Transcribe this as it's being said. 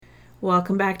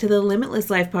Welcome back to the Limitless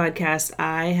Life podcast.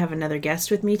 I have another guest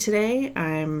with me today.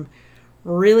 I'm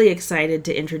really excited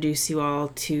to introduce you all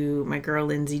to my girl,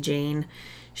 Lindsay Jane.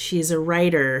 She's a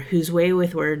writer whose way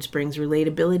with words brings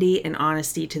relatability and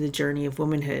honesty to the journey of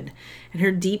womanhood. And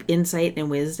her deep insight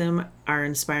and wisdom are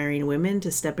inspiring women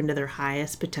to step into their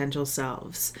highest potential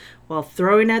selves while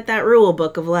throwing at that rule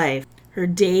book of life. Her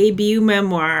debut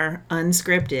memoir,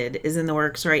 Unscripted, is in the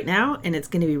works right now and it's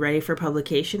going to be ready for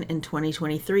publication in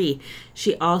 2023.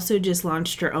 She also just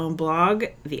launched her own blog,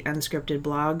 the Unscripted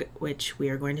blog, which we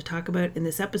are going to talk about in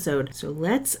this episode. So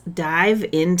let's dive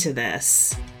into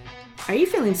this. Are you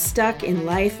feeling stuck in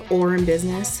life or in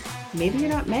business? Maybe you're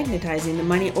not magnetizing the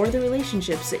money or the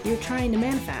relationships that you're trying to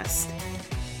manifest.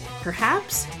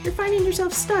 Perhaps you're finding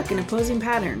yourself stuck in opposing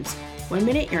patterns. One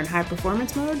minute you're in high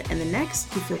performance mode, and the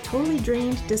next you feel totally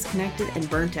drained, disconnected, and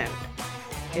burnt out.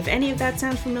 If any of that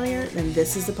sounds familiar, then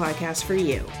this is the podcast for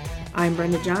you. I'm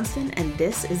Brenda Johnston, and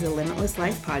this is the Limitless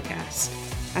Life podcast.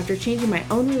 After changing my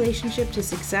own relationship to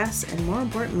success, and more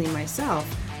importantly myself,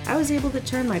 I was able to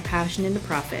turn my passion into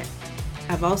profit.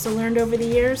 I've also learned over the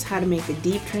years how to make the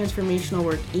deep transformational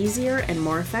work easier and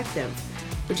more effective,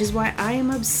 which is why I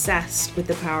am obsessed with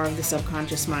the power of the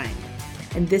subconscious mind.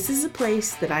 And this is a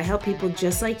place that I help people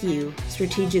just like you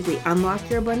strategically unlock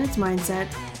your abundance mindset,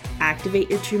 activate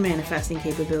your true manifesting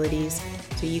capabilities,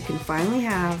 so you can finally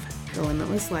have the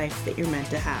limitless life that you're meant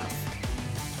to have.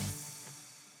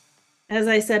 As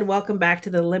I said, welcome back to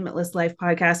the Limitless Life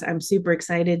podcast. I'm super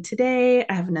excited today.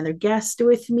 I have another guest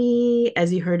with me,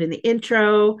 as you heard in the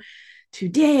intro.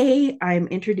 Today, I'm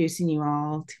introducing you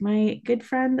all to my good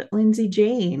friend, Lindsay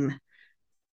Jane.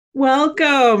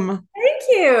 Welcome. Thank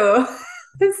you.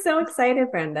 I'm so excited,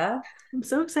 Brenda. I'm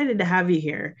so excited to have you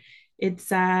here. It's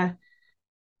been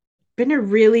a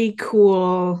really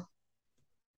cool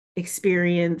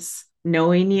experience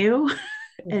knowing you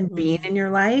and being Mhm. in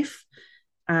your life.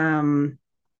 Um,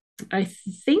 I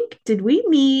think, did we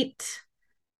meet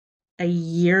a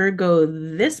year ago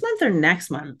this month or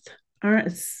next month? Or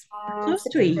it's close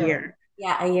to a September. year.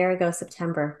 Yeah, a year ago,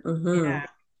 September. Yeah.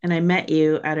 And I met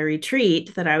you at a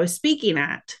retreat that I was speaking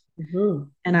at.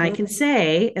 And I can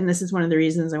say, and this is one of the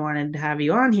reasons I wanted to have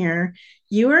you on here,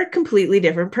 you are a completely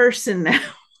different person now.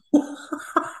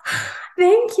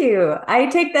 Thank you. I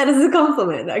take that as a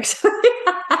compliment, actually.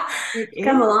 It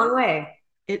Come a is. long way.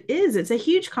 It is. It's a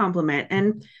huge compliment.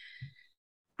 And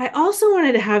I also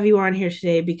wanted to have you on here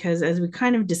today because, as we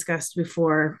kind of discussed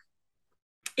before,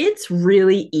 it's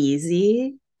really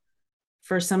easy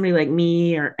for somebody like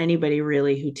me or anybody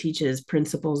really who teaches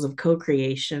principles of co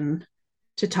creation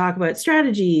to talk about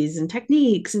strategies and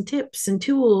techniques and tips and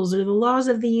tools or the laws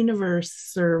of the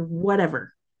universe or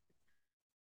whatever.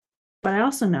 But I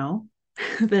also know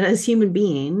that as human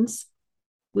beings,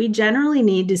 we generally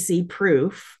need to see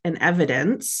proof and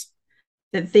evidence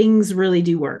that things really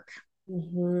do work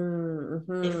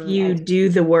if you do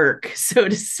the work, so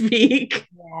to speak.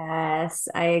 Yes,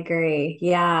 I agree.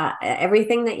 Yeah,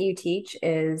 everything that you teach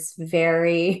is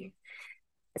very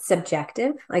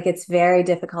subjective. Like it's very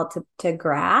difficult to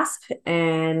grasp.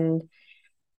 And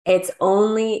it's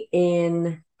only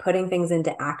in putting things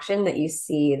into action that you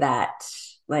see that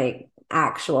like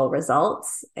actual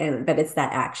results. But it's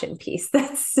that action piece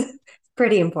that's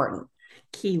pretty important.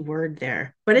 Key word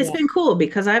there. But it's Yeah. been cool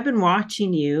because I've been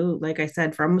watching you, like I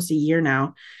said, for almost a year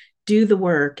now, do the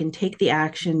work and take the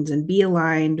actions and be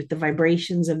aligned with the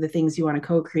vibrations of the things you want to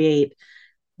co create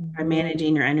by Mhm.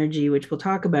 managing your energy, which we'll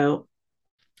talk about.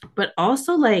 But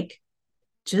also, like,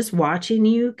 just watching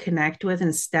you connect with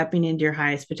and stepping into your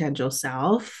highest potential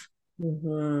self.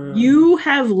 Mhm. You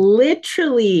have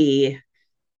literally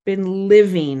been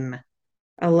living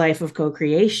a life of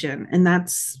co-creation, and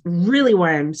that's really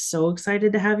why I'm so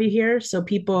excited to have you here, so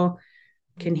people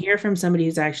can hear from somebody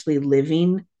who's actually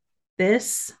living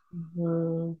this,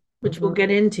 Mhm. which Mhm.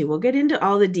 we'll get into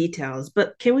all the details.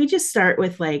 But can we just start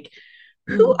with, like,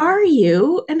 who Mhm. are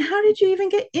you and how did you even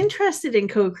get interested in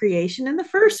co-creation in the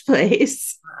first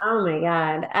place? Oh my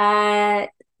God.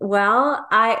 Well,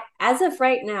 as of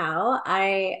right now,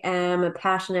 I am a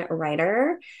passionate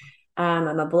writer.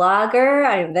 I'm a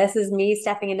blogger. This is me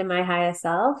stepping into my highest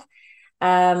self.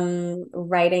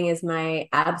 Writing is my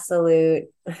absolute,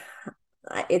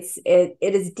 it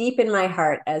is deep in my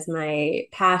heart as my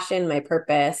passion, my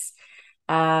purpose.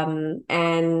 And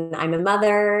I'm a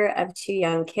mother of two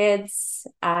young kids.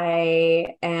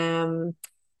 I am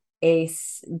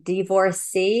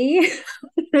divorcee.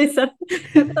 Is that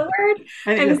the word?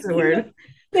 I think I'm a that's the word.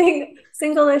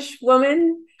 single-ish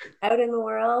woman out in the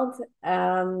world.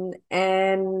 And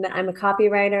I'm a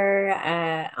copywriter,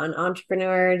 an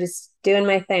entrepreneur, just doing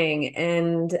my thing.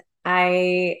 And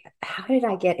How did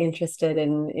I get interested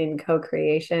in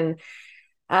co-creation?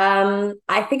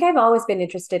 I think I've always been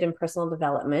interested in personal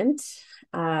development.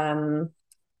 Um,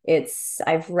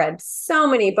 I've read so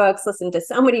many books, listened to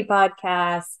so many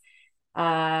podcasts.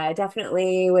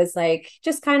 Definitely was like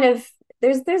just kind of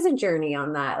there's a journey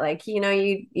on that. Like,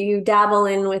 you dabble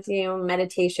in with,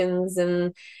 meditations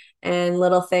and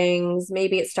little things.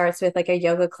 Maybe it starts with like a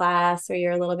yoga class where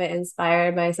you're a little bit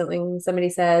inspired by something somebody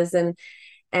says, and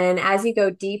as you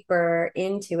go deeper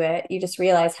into it, you just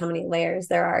realize how many layers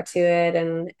there are to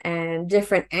it, and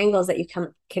different angles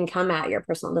that can come at your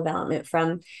personal development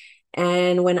from.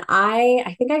 And when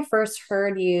I think I first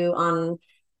heard you on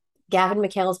Gavin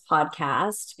McHale's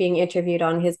podcast, being interviewed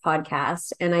on his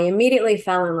podcast, and I immediately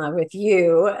fell in love with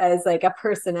you as like a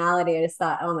personality. I just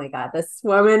thought, oh my God, this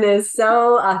woman is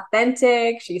so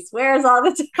authentic. She swears all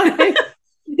the time.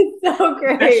 It's so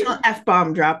great. Professional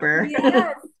F-bomb dropper.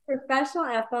 Yes, professional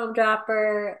F-bomb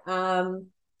dropper.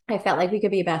 I felt like we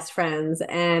could be best friends.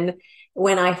 And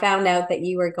when I found out that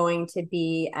you were going to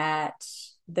be at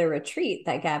the retreat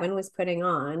that Gavin was putting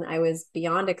on, I was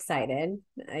beyond excited.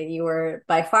 You were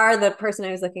by far the person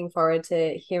I was looking forward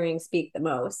to hearing speak the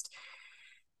most.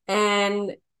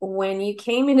 And when you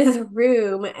came into the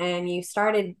room and you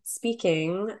started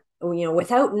speaking,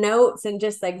 without notes and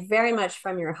just like very much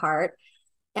from your heart,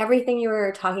 everything you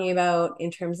were talking about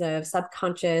in terms of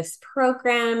subconscious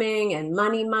programming and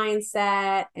money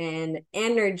mindset and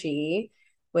energy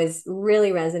was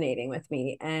really resonating with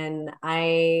me. And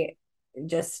I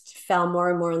just fell more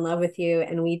and more in love with you.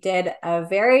 And we did a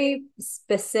very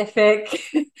specific,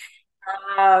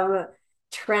 um,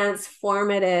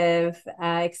 transformative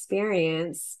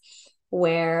experience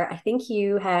where I think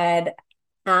you had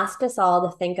asked us all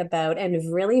to think about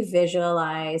and really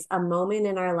visualize a moment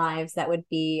in our lives that would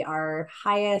be our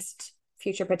highest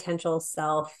future potential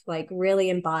self, like really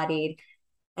embodied.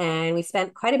 And we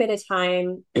spent quite a bit of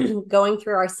time going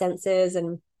through our senses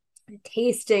and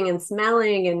tasting and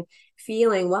smelling and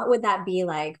feeling what would that be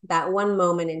like, that one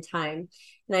moment in time.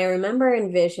 And I remember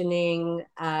envisioning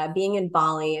being in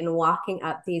Bali and walking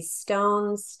up these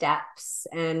stone steps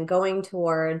and going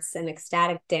towards an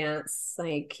ecstatic dance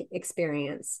like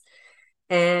experience.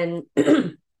 And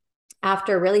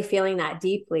after really feeling that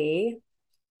deeply,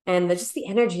 and just the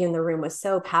energy in the room was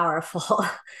so powerful,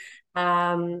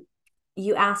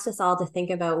 you asked us all to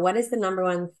think about what is the number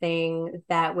one thing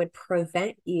that would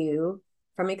prevent you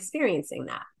from experiencing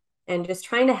that, and just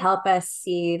trying to help us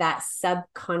see that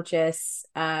subconscious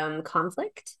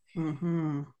conflict.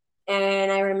 Mm-hmm.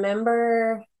 And I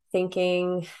remember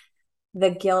thinking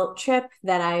the guilt trip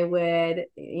that I would,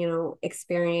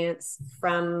 experience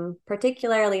from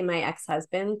particularly my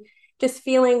ex-husband, just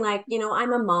feeling like,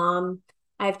 I'm a mom.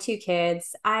 I have two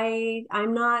kids. I'm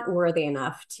not worthy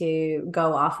enough to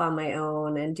go off on my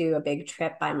own and do a big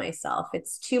trip by myself.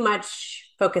 It's too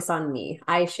much focus on me.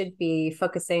 I should be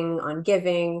focusing on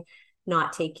giving,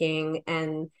 not taking.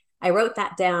 And I wrote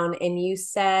that down, and you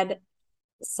said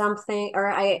something,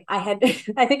 or I had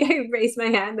I think I raised my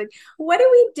hand like, what do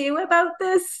we do about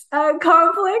this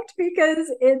conflict,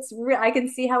 because I can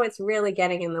see how it's really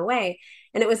getting in the way.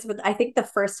 And it was, I think, the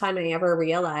first time I ever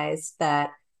realized that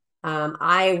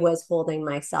I was holding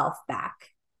myself back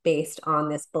based on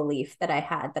this belief that I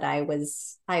had, that I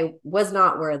was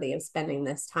not worthy of spending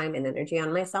this time and energy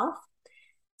on myself.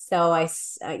 So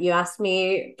you asked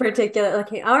me particularly,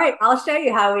 like, all right, I'll show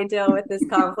you how we deal with this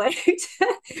conflict.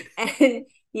 And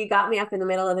you got me up in the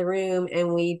middle of the room,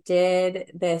 and we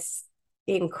did this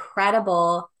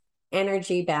incredible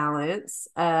energy balance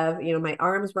of, my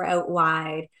arms were out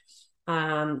wide.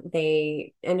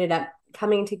 They ended up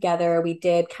coming together. We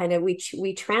did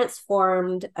we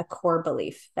transformed a core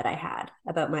belief that I had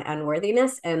about my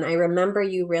unworthiness. And I remember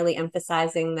you really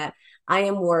emphasizing that I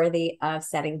am worthy of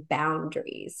setting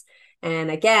boundaries. And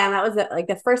again, that was like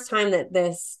the first time that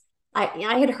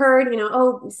I had heard,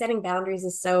 oh, setting boundaries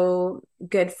is so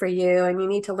good for you, and you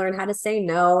need to learn how to say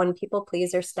no and people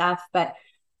pleaser stuff. But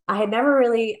I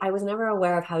was never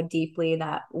aware of how deeply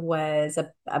that was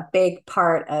a big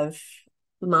part of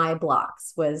my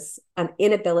blocks, was an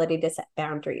inability to set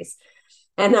boundaries.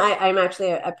 And I'm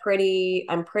actually I'm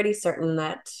pretty certain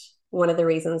that one of the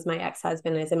reasons my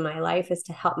ex-husband is in my life is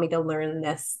to help me to learn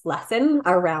this lesson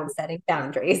around setting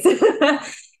boundaries.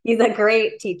 He's a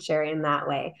great teacher in that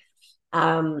way.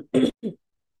 And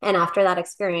after that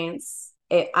experience,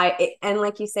 and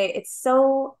like you say, it's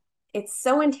so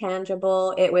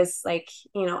intangible. It was like,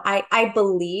 I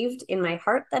believed in my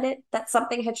heart that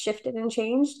something had shifted and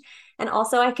changed. And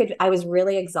also I was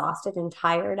really exhausted and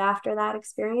tired after that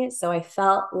experience. So I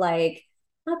felt like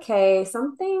okay,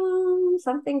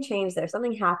 something changed there.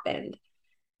 Something happened.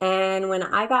 And when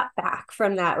I got back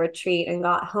from that retreat and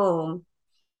got home,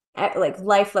 like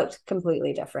life looked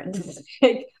completely different.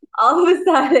 Like all of a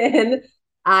sudden,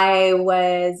 I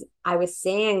was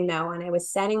saying no and I was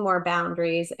setting more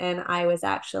boundaries and I was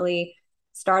actually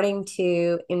starting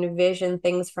to envision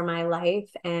things for my life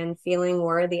and feeling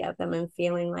worthy of them and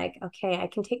feeling like, okay, I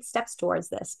can take steps towards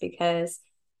this because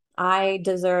I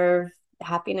deserve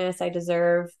happiness. I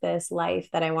deserve this life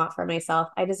that I want for myself.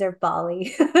 I deserve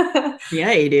Bali.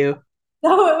 Yeah, you do.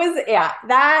 So it was, yeah,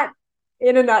 that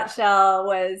in a nutshell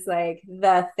was like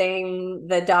the thing,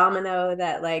 the domino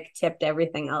that like tipped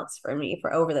everything else for me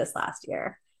for over this last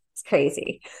year. It's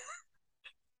crazy.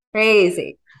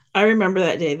 Crazy. I remember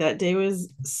that day. That day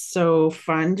was so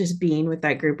fun just being with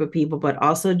that group of people, but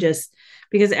also just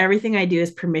because everything I do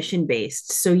is permission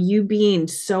based. So you being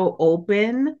so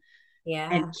open and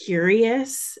Yeah.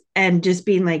 curious and just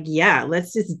being like, yeah,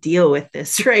 let's just deal with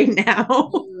this right now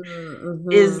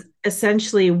Mm-hmm. is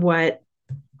essentially what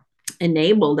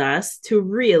enabled us to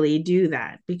really do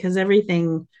that because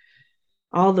everything,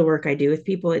 all the work I do with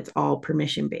people, it's all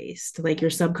permission based. Like your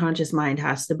subconscious mind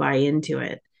has to buy into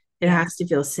it. It Yeah. has to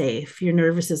feel safe. Your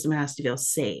nervous system has to feel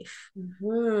safe.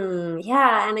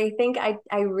 Yeah, and I think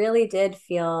I really did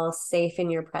feel safe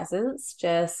in your presence.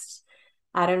 Just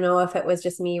I don't know if it was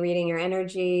just me reading your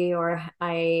energy or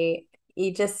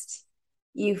you just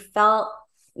you felt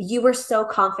you were so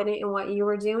confident in what you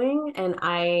were doing and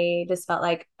I just felt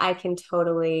like I can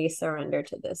totally surrender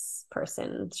to this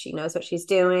person. She knows what she's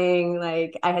doing.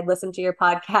 Like I had listened to your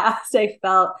podcast. I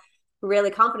felt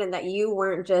really confident that you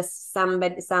weren't just some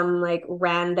like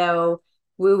rando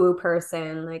woo woo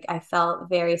person. Like I felt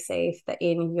very safe that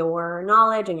in your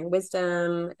knowledge and your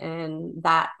wisdom. And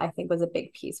that I think was a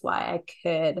big piece why I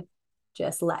could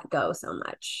just let go so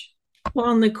much. Well,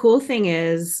 and the cool thing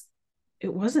is,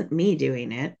 it wasn't me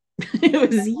doing it, it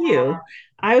was you.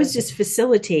 I was just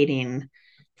facilitating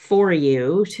for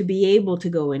you to be able to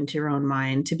go into your own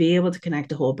mind, to be able to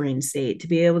connect a whole brain state, to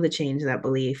be able to change that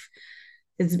belief.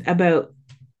 It's about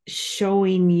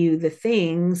showing you the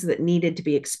things that needed to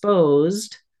be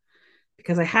exposed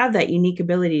because I have that unique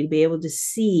ability to be able to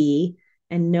see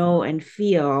and know and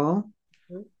feel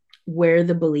where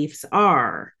the beliefs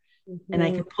are. And I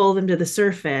Mm-hmm. can pull them to the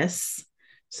surface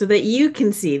so that you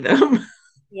can see them.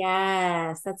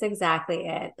 Yes, that's exactly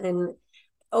it. And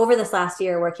over this last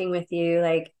year working with you,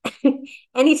 like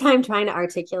anytime trying to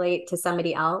articulate to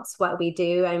somebody else what we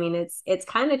do, I mean it's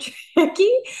kind of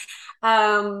tricky.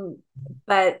 Um,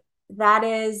 but that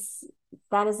is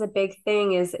that is a big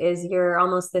thing is you're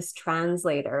almost this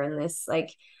translator and this like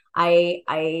I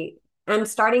am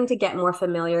starting to get more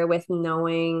familiar with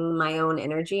knowing my own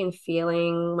energy and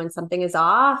feeling when something is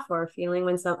off or feeling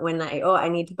when I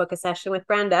need to book a session with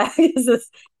Brenda because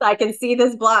I can see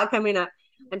this block coming up.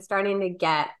 I'm starting to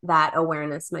get that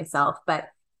awareness myself. But,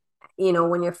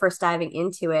 when you're first diving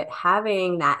into it,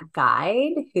 having that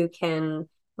guide who can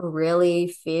really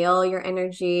feel your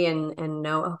energy and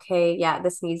know, okay, yeah,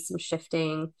 this needs some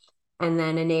shifting, and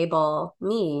then enable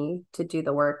me to do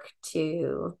the work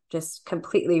to just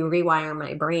completely rewire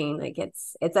my brain. Like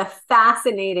it's a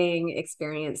fascinating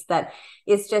experience that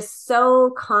is just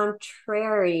so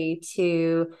contrary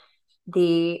to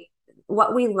the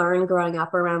what we learned growing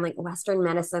up around like Western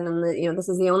medicine and this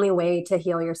is the only way to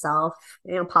heal yourself,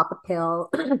 pop a pill.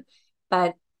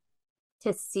 But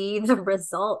to see the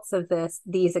results of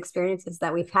these experiences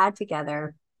that we've had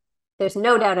together, there's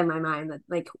no doubt in my mind that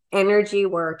like energy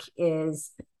work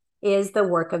is the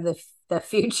work of the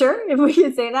future, if we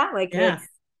could say that. Like Yeah.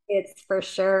 it's for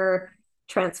sure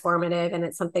transformative, and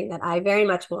it's something that I very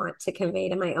much want to convey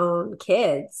to my own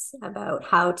kids about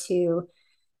how to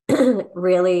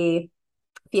really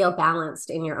feel balanced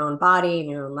in your own body, in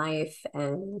your own life,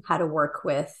 and how to work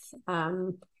with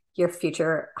your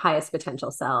future highest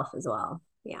potential self as well.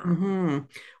 Yeah. Mm-hmm.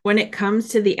 When it comes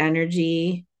to the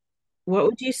energy, what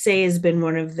would you say has been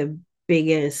one of the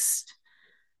biggest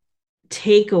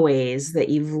takeaways that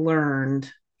you've learned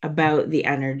about the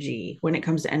energy when it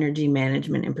comes to energy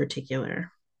management in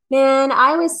particular? Man,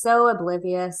 I was so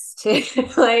oblivious to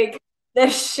like the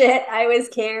shit I was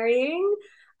carrying.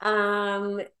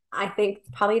 Um, I think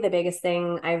probably the biggest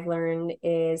thing I've learned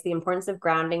is the importance of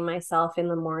grounding myself in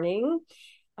the morning.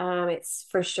 It's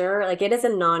for sure like it is a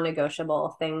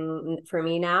non-negotiable thing for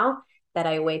me now that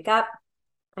I wake up.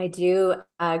 I do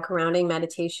a grounding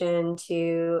meditation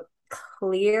to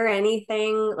clear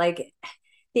anything like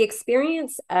the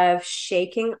experience of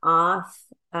shaking off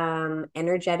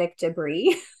energetic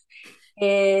debris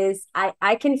is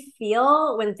I can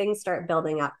feel when things start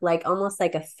building up, like almost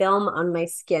like a film on my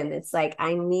skin. It's like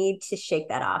I need to shake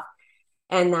that off.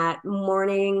 And that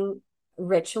morning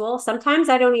ritual, sometimes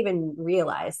I don't even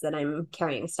realize that I'm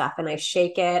carrying stuff, and I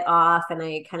shake it off, and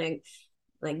I kind of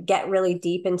like get really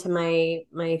deep into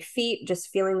my feet, just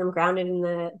feeling them grounded in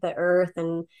the earth,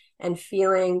 and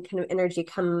feeling kind of energy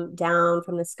come down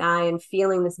from the sky, and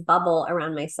feeling this bubble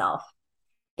around myself.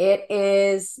 It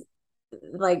is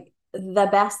like the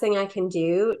best thing I can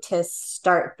do to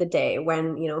start the day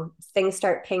when, things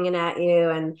start pinging at you,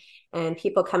 and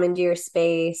people come into your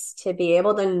space, to be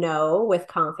able to know with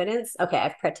confidence, okay,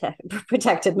 I've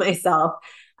protected myself.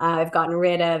 I've gotten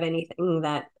rid of anything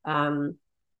that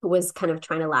was kind of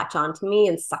trying to latch onto me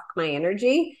and suck my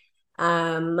energy.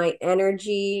 My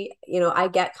energy, I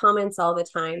get comments all the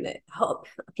time that, oh,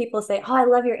 people say, oh, I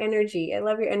love your energy. I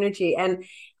love your energy. And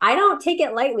I don't take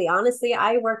it lightly. Honestly,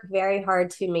 I work very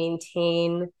hard to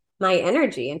maintain my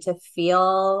energy and to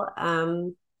feel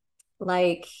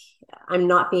like I'm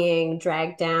not being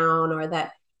dragged down, or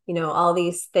that, all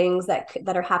these things that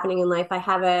are happening in life, I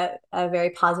have a very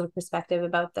positive perspective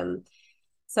about them.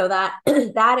 So that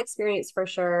that experience for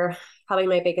sure, probably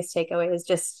my biggest takeaway is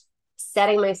just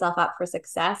setting myself up for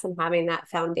success and having that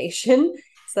foundation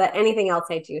so that anything else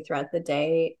I do throughout the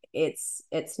day, it's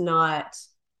not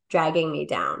dragging me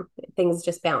down. Things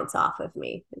just bounce off of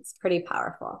me. It's pretty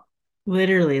powerful.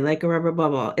 Literally like a rubber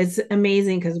bubble. It's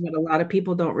amazing because what a lot of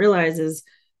people don't realize is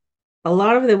a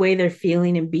lot of the way they're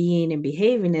feeling and being and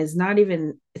behaving is not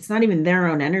even it's not even their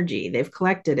own energy. They've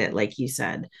collected it, like you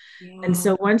said. And Yeah.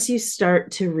 so once you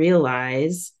start to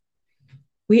realize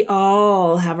we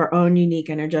all have our own unique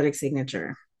energetic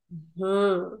signature,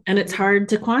 and it's Mm-hmm. hard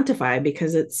to quantify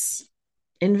because it's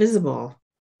invisible.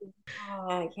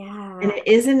 And Yeah. it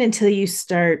isn't until you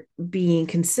start being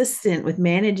consistent with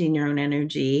managing your own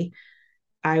energy,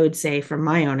 I would say, from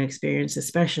my own experience,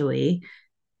 especially,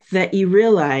 that you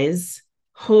realize,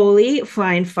 holy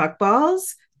flying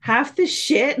fuckballs, half the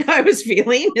shit I was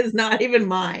feeling is not even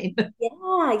mine.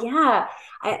 Yeah.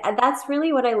 That's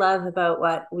really what I love about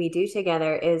what we do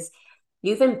together is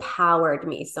you've empowered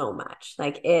me so much.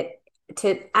 Like it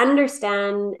to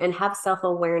understand and have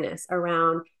self-awareness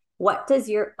around what does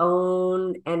your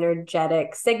own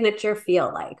energetic signature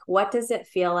feel like? What does it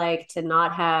feel like to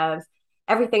not have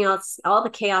everything else, all the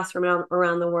chaos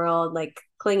around the world, like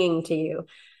clinging to you?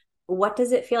 What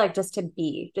does it feel like just to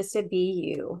be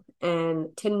you,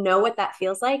 and to know what that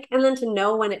feels like, and then to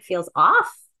know when it feels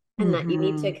off and that you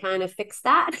need to Mm-hmm. kind of fix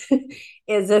that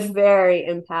is a very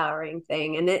empowering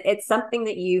thing, and it's something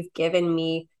that you've given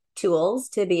me tools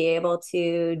to be able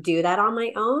to do that on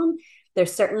my own.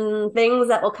 There's certain things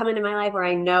that will come into my life where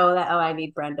I know that, oh, I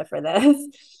need Brenda for this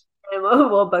and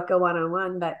we'll book a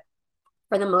one-on-one, but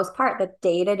for the most part, the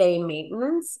day-to-day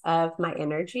maintenance of my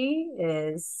energy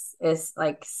is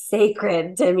like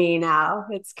sacred to me now.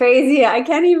 It's crazy. I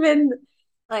can't even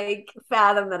like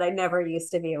fathom that I never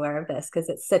used to be aware of this, because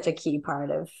it's such a key part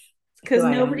of who Because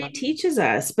I am. nobody teaches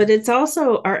us, but it's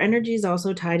also our energy is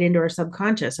also tied into our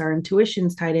subconscious. Our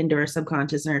intuition's tied into our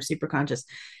subconscious and our superconscious.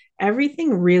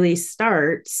 Everything really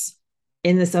starts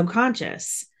in the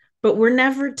subconscious, but we're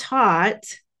never taught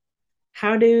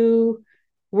how to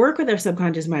work with our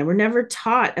subconscious mind. We're never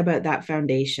taught about that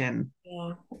foundation.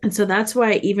 Yeah. And so that's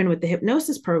why, even with the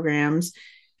hypnosis programs,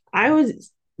 I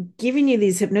was giving you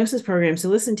these hypnosis programs to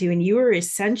listen to, and you were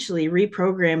essentially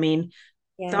reprogramming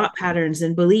Yeah. thought patterns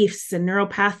and beliefs and neural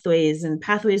pathways and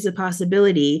pathways of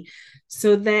possibility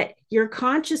so that your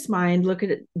conscious mind looked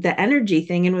at the energy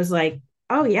thing and was like,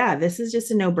 oh, yeah, this is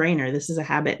just a no brainer. This is a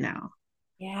habit now.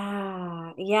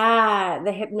 Yeah.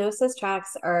 The hypnosis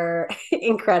tracks are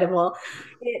incredible.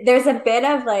 There's a bit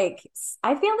of like,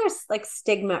 I feel there's like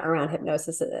stigma around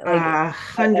hypnosis, like out there now,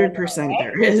 100% right?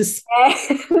 there is.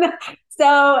 And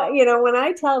so, when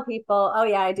I tell people, oh,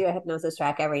 yeah, I do a hypnosis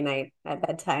track every night at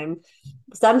bedtime,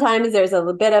 sometimes there's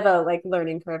a bit of a like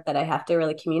learning curve that I have to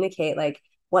really communicate, like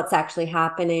what's actually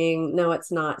happening. No,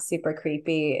 it's not super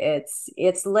creepy.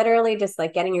 It's literally just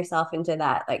like getting yourself into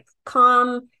that like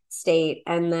calm state,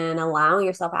 and then allowing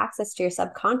yourself access to your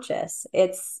subconscious.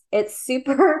 It's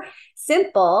super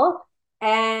simple,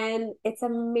 and it's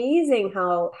amazing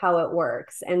how it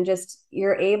works, and just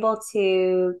you're able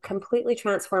to completely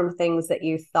transform things that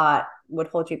you thought would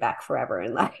hold you back forever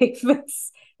in life.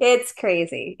 It's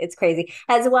crazy. It's crazy.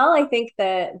 As well, I think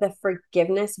the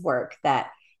forgiveness work that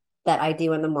I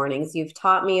do in the mornings. You've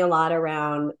taught me a lot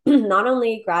around not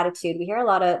only gratitude. We hear a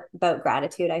lot about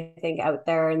gratitude, I think, out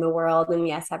there in the world. And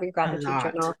yes, have your A gratitude lot.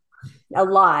 journal, a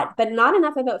lot, but not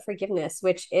enough about forgiveness,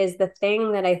 which is the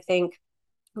thing that I think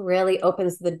really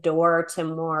opens the door to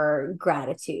more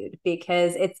gratitude,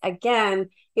 because it's, again,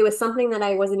 it was something that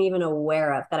I wasn't even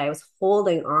aware of, that I was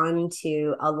holding on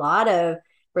to a lot of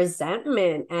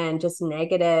resentment and just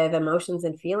negative emotions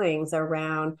and feelings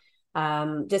around,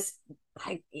 just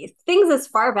like things as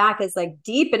far back as like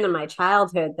deep into my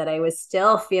childhood, that I was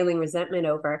still feeling resentment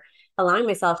over, allowing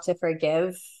myself to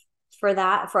forgive for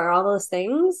that, for all those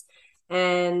things.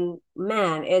 And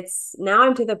man, it's now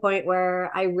I'm to the point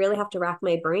where I really have to rack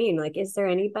my brain. Like, is there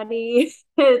anybody,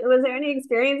 was there any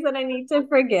experience that I need to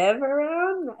forgive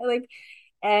around? Like,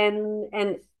 and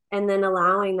and then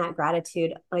allowing that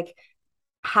gratitude. Like,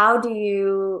 how do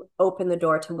you open the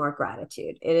door to more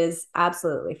gratitude? It is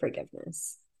absolutely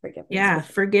forgiveness. Forgiveness Yeah, for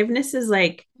sure. forgiveness is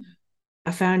like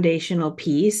a foundational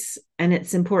piece. And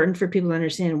it's important for people to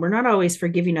understand we're not always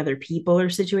forgiving other people or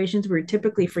situations. We're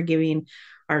typically forgiving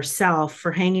ourselves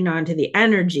for hanging on to the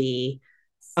energy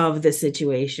of the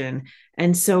situation.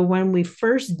 And so when we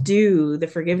first do the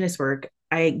forgiveness work,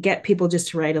 I get people just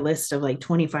to write a list of like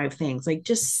 25 things, like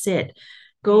just sit,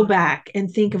 go Yeah. back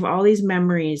and think of all these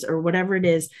memories or whatever it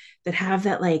is that have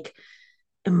that like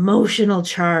emotional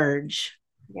charge.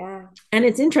 Yeah. And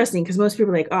it's interesting because most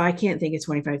people are like, oh, I can't think of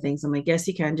 25 things. I'm like, yes,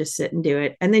 you can, just sit and do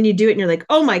it. And then you do it and you're like,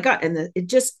 oh my God. And it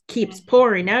just keeps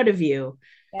pouring out of you.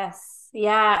 Yes.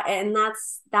 Yeah. And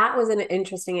that was an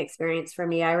interesting experience for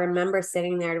me. I remember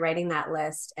sitting there writing that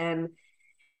list, and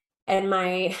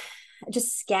my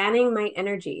just scanning my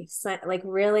energy, so, like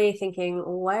really thinking,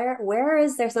 where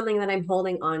is there something that I'm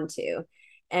holding on to?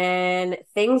 And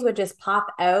things would just pop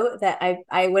out that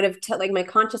I would have like my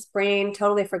conscious brain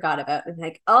totally forgot about. And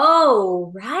like,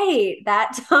 oh right,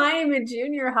 that time in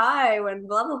junior high when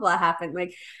blah blah blah happened.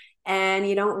 Like, and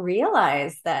you don't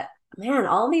realize that, man,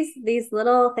 all these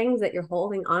little things that you're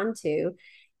holding on to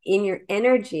in your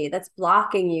energy, that's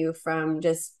blocking you from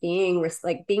just being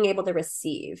like being able to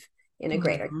receive in a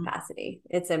greater Mhm. capacity.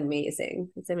 It's amazing.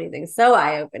 It's amazing. So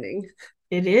eye-opening.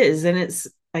 It is. And it's,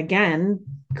 again,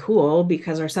 cool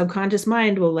because our subconscious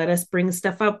mind will let us bring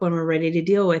stuff up when we're ready to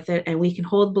deal with it. And we can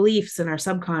hold beliefs in our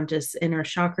subconscious, in our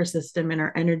chakra system, in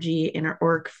our energy, in our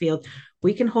auric field.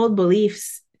 We can hold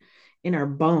beliefs in our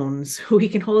bones. We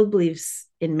can hold beliefs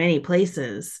in many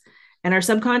places. And our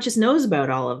subconscious knows about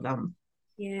all of them.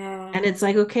 And Yeah. it's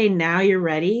like, okay, now you're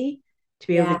ready to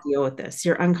be able to Yeah. deal with this.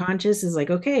 Your unconscious is like,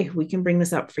 okay, we can bring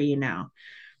this up for you now,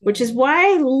 which is Yeah.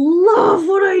 why I love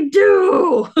what I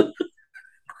do.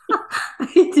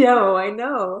 I know. I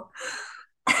know.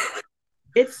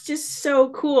 It's just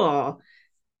so cool.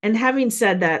 And having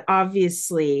said that,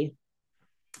 obviously,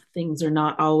 things are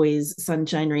not always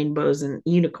sunshine, rainbows, and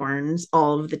unicorns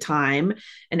all of the time.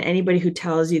 And anybody who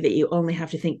tells you that you only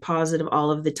have to think positive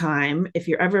all of the time, if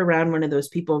you're ever around one of those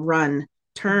people, run,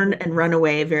 turn, and run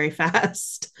away very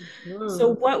fast.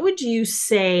 So, Mhm. what would you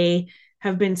say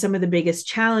have been some of the biggest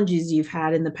challenges you've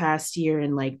had in the past year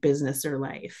in like business or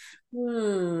life?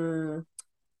 Hmm.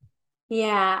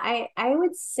 Yeah, I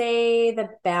would say the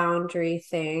boundary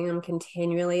thing. I'm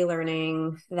continually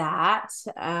learning that.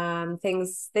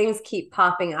 Things keep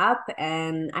popping up,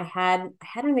 and I had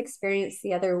an experience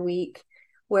the other week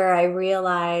where I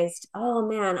realized, oh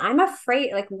man, I'm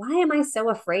afraid. Like, why am I so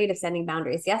afraid of setting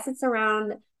boundaries? Yes, it's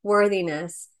around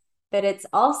worthiness, but it's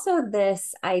also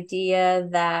this idea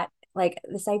that, like,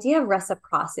 this idea of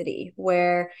reciprocity,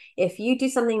 where if you do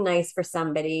something nice for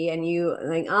somebody and you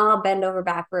like, oh, I'll bend over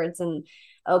backwards and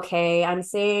okay, I'm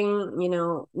saying,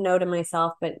 no to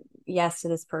myself, but yes to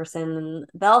this person, and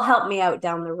they'll help me out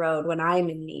down the road when I'm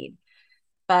in need.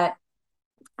 But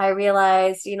I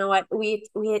realized, you know what, we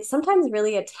sometimes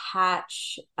really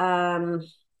attach,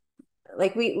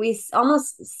 like we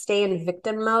almost stay in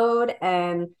victim mode,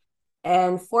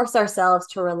 and force ourselves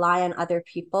to rely on other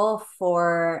people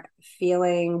for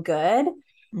feeling good.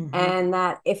 Mm-hmm. And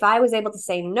that if I was able to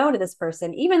say no to this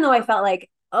person, even though I felt like,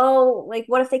 oh, like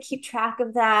what if they keep track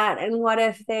of that? And what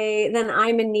if then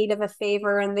I'm in need of a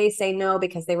favor and they say no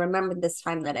because they remembered this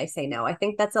time that I say no. I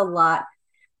think that's a lot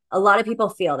of people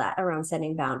feel that around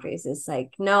setting boundaries is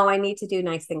like, no, I need to do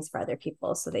nice things for other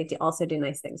people, so they also do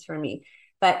nice things for me.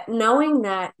 But knowing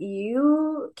that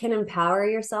you can empower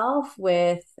yourself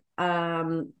with,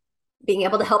 being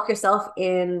able to help yourself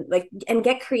in, like, and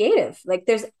get creative. Like,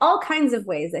 there's all kinds of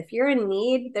ways. If you're in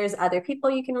need, there's other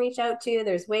people you can reach out to.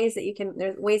 There's ways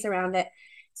around it.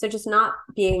 So just not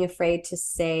being afraid to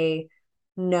say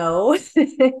no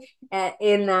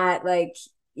in that, like,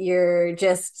 you're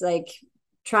just like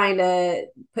trying to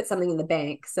put something in the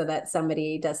bank so that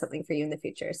somebody does something for you in the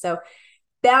future. So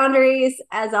boundaries,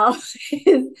 as always,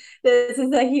 this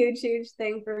is a huge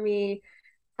thing for me.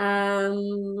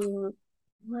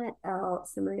 What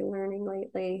else am I learning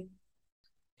lately?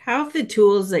 How have the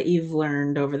tools that you've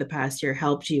learned over the past year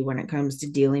helped you when it comes to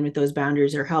dealing with those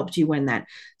boundaries, or helped you when that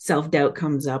self-doubt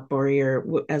comes up, or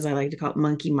your, as I like to call it,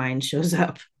 monkey mind shows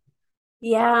up?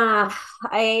 Yeah,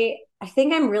 I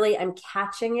think I'm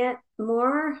catching it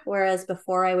more, whereas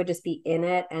before I would just be in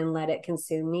it and let it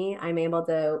consume me. I'm able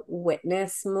to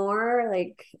witness more,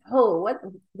 like, oh, what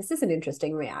this is an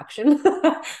interesting reaction.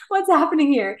 What's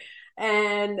happening here?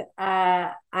 And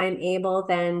I'm able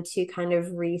then to kind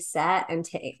of reset and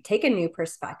take a new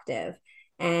perspective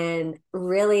and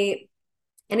really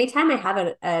anytime I have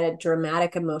a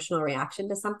dramatic emotional reaction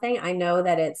to something, I know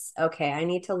that it's okay. I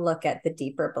need to look at the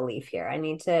deeper belief here. I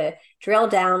need to drill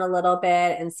down a little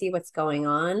bit and see what's going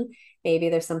on. Maybe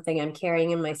there's something I'm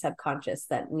carrying in my subconscious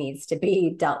that needs to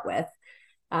be dealt with.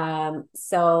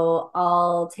 So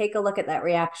I'll take a look at that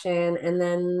reaction and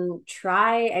then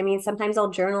try. I mean, sometimes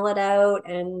I'll journal it out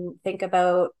and think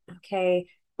about, okay,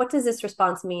 what does this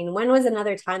response mean? When was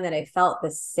another time that I felt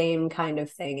the same kind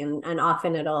of thing? And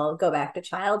often it'll go back to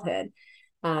childhood,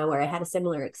 where I had a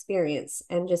similar experience.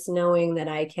 And just knowing that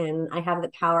I have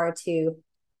the power to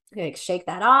like shake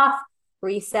that off,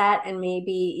 reset, and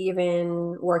maybe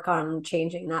even work on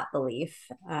changing that belief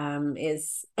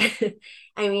is,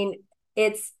 I mean,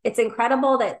 it's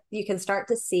incredible that you can start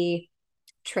to see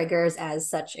triggers as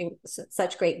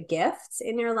such great gifts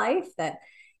in your life that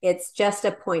it's just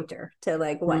a pointer to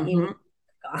like what you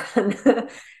Mm-hmm. need on.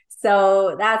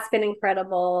 So that's been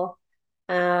incredible.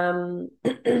 Um,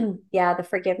 yeah, the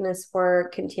forgiveness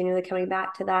work, continually coming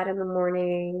back to that in the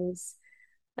mornings.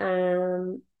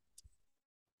 Um,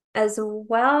 as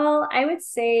well, I would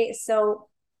say so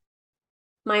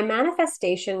my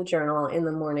manifestation journal in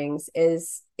the mornings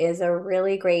is a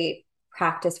really great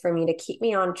practice for me to keep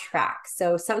me on track.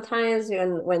 So sometimes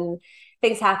when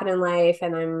things happen in life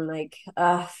and I'm like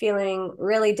feeling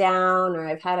really down or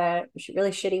I've had a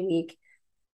really shitty week,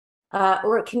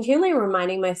 or continually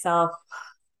reminding myself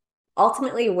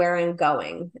ultimately where I'm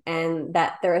going and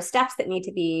that there are steps that need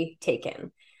to be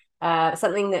taken.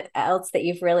 Something that else that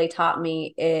you've really taught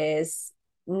me is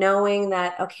knowing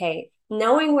that, okay,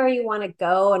 knowing where you want to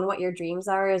go and what your dreams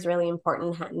are is really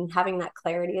important. And having that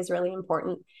clarity is really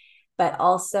important. But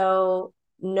also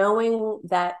knowing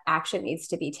that action needs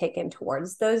to be taken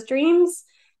towards those dreams.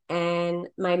 And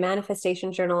my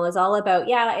manifestation journal is all about,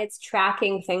 yeah, it's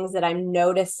tracking things that I'm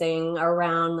noticing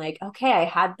around, like, okay, I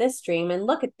had this dream and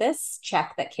look at this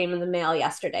check that came in the mail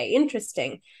yesterday.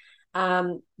 Interesting.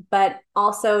 Um, but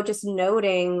also just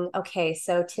noting, okay,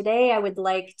 so today I would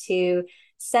like to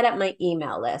set up my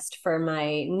email list for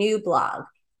my new blog.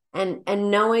 And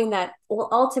knowing that, well,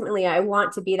 ultimately I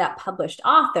want to be that published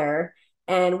author,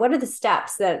 and what are the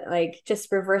steps that, like, just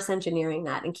reverse engineering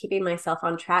that and keeping myself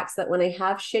on track so that when I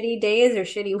have shitty days or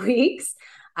shitty weeks,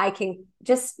 I can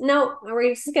just no,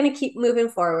 we're just going to keep moving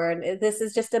forward. This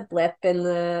is just a blip in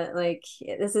the, like,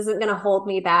 this isn't going to hold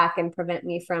me back and prevent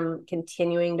me from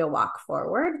continuing to walk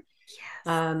forward.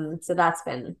 Yes. So that's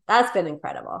been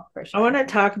incredible for I want sure.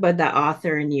 to talk about that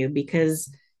author in you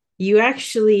because you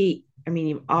actually, I mean,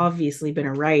 you've obviously been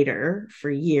a writer for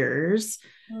years,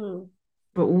 Hmm.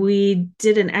 but we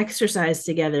did an exercise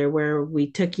together where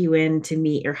we took you in to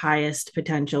meet your highest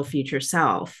potential future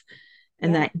self.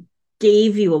 And Yeah. that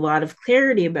gave you a lot of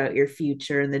clarity about your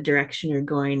future and the direction you're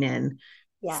going in.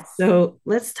 Yes. So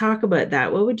let's talk about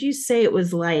that. What would you say it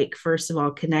was like, first of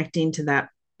all, connecting to that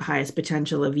highest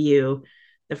potential of you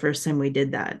the first time we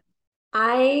did that?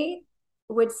 I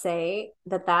would say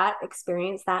that that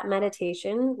experience, that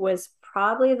meditation was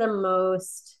probably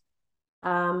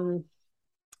um,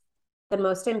 the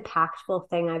most impactful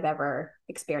thing I've ever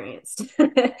experienced.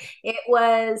 It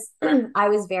was, I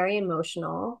was very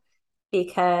emotional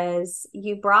because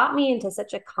you brought me into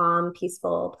such a calm,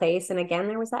 peaceful place. And again,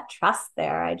 there was that trust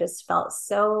there. I just felt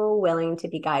so willing to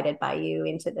be guided by you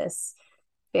into this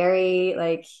very,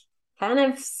 like, kind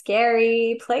of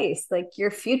scary place, like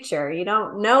your future. You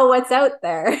don't know what's out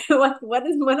there. What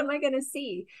am I going to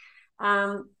see?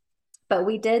 Um, but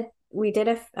we did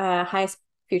a highest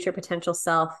future potential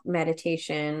self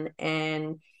meditation,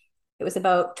 and it was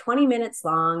about 20 minutes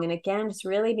long, and again just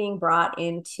really being brought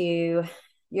into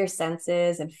your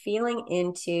senses and feeling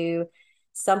into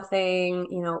something.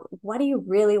 What do you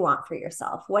really want for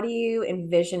yourself? What are you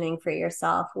envisioning for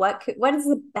yourself? What is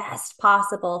the best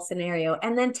possible scenario,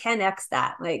 and then 10x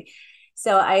that, like.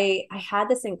 So I had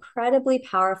this incredibly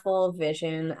powerful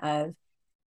vision of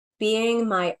being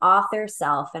my author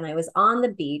self, and I was on the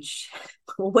beach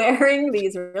wearing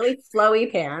these really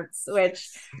flowy pants, which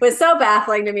was so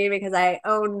baffling to me because I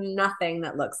own nothing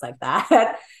that looks like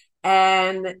that.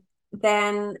 And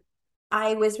then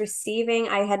I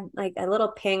had like a little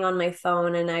ping on my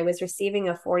phone, and I was receiving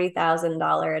a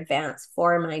 $40,000 advance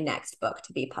for my next book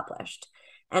to be published.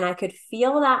 And I could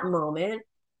feel that moment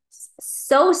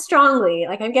so strongly.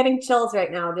 Like I'm getting chills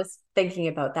right now just thinking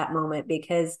about that moment,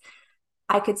 because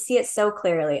I could see it so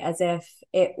clearly, as if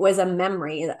it was a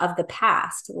memory of the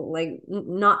past, like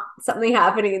not something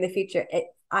happening in the future.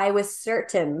 I was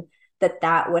certain that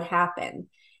that would happen.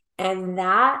 And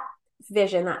that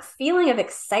vision, that feeling of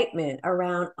excitement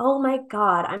around, oh my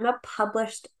God, I'm a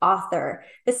published author.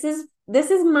 This is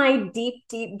my deep,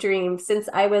 deep dream since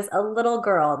I was a little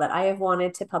girl, that I have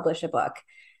wanted to publish a book.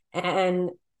 And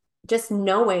just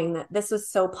knowing that this was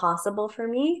so possible for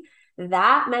me,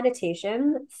 that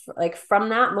meditation, like from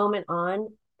that moment on,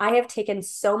 I have taken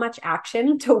so much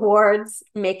action towards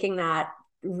making that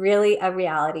really a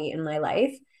reality in my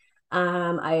life.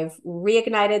 I've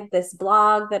reignited this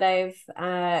blog that I've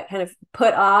kind of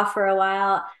put off for a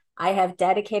while. I have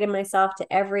dedicated myself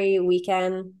to every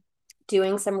weekend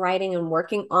doing some writing and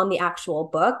working on the actual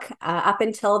book. Up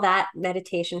until that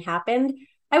meditation happened,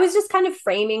 I was just kind of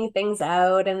framing things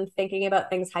out and thinking about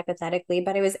things hypothetically,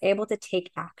 but I was able to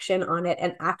take action on it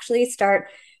and actually start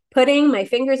putting my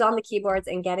fingers on the keyboards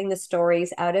and getting the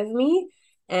stories out of me.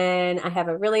 And I have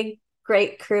a really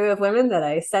great crew of women that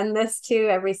I send this to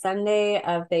every Sunday,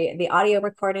 of the audio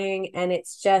recording. And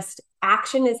it's just,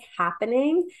 action is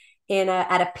happening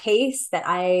at a pace that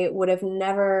I would have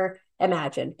never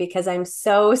imagined, because I'm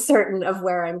so certain of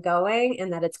where I'm going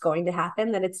and that it's going to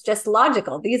happen, that it's just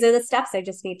logical. These are the steps I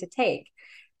just need to take.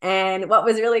 And what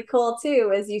was really cool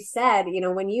too, as you said,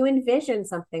 when you envision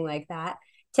something like that,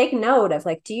 take note of,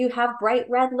 like, do you have bright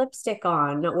red lipstick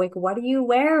on? Like, what are you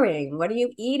wearing? What are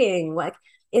you eating? Like,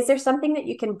 is there something that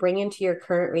you can bring into your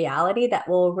current reality that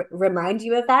will remind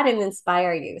you of that and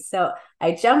inspire you? So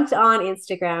I jumped on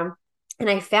Instagram and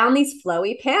I found these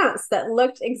flowy pants that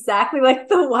looked exactly like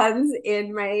the ones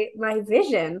in my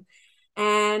vision.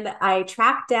 And I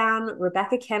tracked down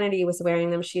Rebecca Kennedy was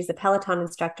wearing them. She's a Peloton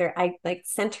instructor. I like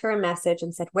sent her a message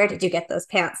and said, "Where did you get those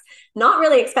pants?" Not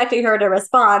really expecting her to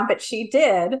respond, but she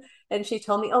did. And she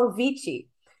told me, "Oh, Vici."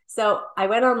 So I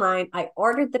went online, I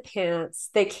ordered the pants.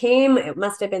 They came, it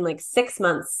must have been like 6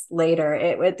 months later.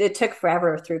 It took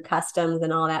forever through customs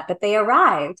and all that, but they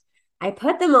arrived. I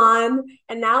put them on,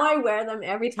 and now I wear them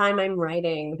every time I'm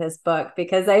writing this book,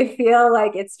 because I feel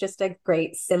like it's just a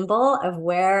great symbol of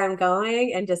where I'm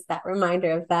going, and just that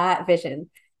reminder of that vision.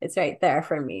 It's right there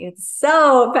for me. It's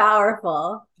so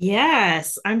powerful.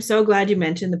 Yes, I'm so glad you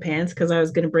mentioned the pants because I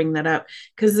was going to bring that up.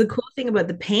 Because the cool thing about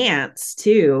the pants,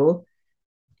 too,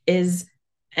 is,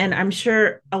 and I'm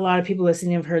sure a lot of people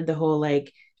listening have heard the whole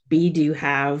like be, do,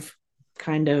 have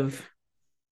kind of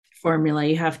formula.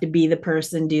 You have to be the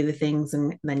person, do the things,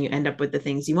 and then you end up with the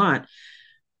things you want.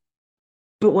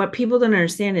 But what people don't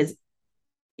understand is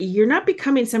you're not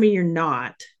becoming somebody you're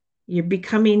not. You're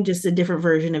becoming just a different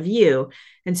version of you.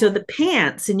 And so the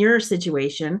pants in your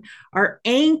situation are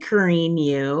anchoring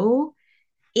you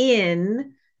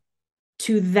in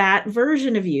to that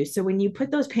version of you. So when you put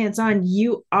those pants on,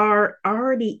 you are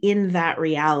already in that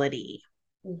reality.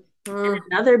 And Mm,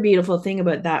 another beautiful thing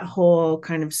about that whole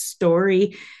kind of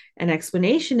story and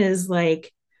explanation is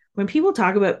like when people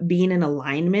talk about being in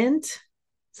alignment,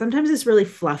 sometimes it's really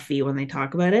fluffy when they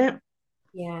talk about it.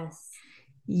 yes.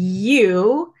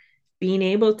 You being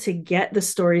able to get the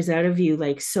stories out of you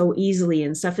like so easily,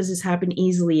 and stuff has just happened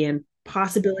easily, and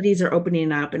possibilities are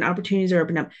opening up and opportunities are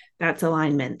opening up. That's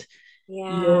alignment.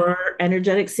 Yeah. Your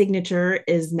energetic signature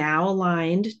is now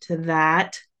aligned to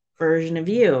that version of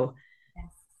you. Yes.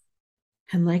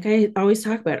 And like I always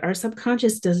talk about, our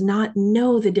subconscious does not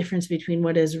know the difference between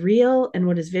what is real and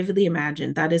what is vividly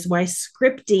imagined. That is why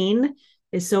scripting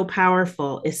is so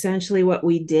powerful. Essentially, what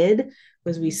we did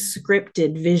was we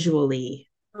scripted visually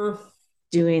Mm,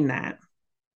 doing that.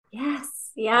 yes.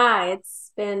 Yeah.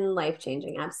 It's been life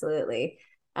changing. Absolutely.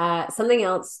 Something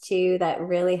else too that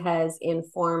really has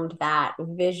informed that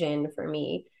vision for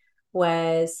me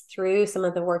was through some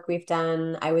of the work we've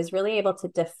done. I was really able to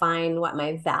define what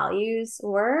my values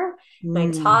were, my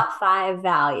Mm. top five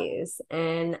values.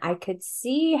 And I could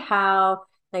see how,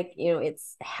 like,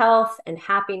 it's health and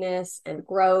happiness and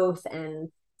growth and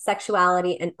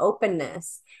sexuality and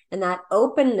openness. And that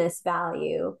openness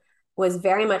value was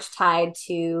very much tied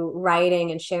to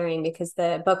writing and sharing, because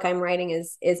the book I'm writing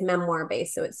is memoir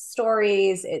based. So it's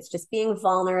stories, it's just being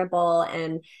vulnerable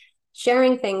and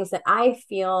sharing things that I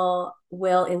feel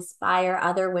will inspire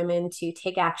other women to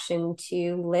take action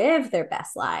to live their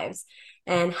best lives.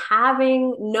 And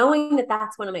knowing that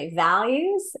that's one of my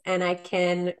values, and I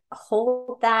can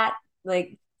hold that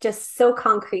like just so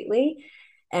concretely,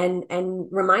 and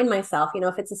remind myself,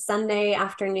 if it's a Sunday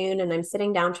afternoon and I'm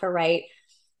sitting down to write,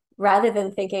 rather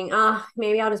than thinking,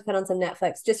 maybe I'll just put on some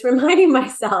Netflix, just reminding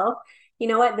myself, you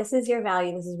know what, this is your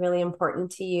value. This is really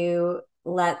important to you.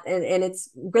 And it's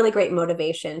really great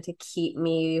motivation to keep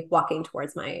me walking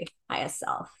towards my highest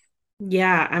self.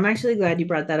 Yeah, I'm actually glad you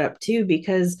brought that up too,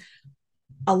 because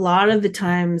a lot of the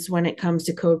times when it comes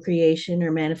to co-creation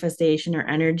or manifestation or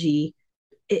energy,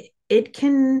 it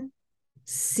can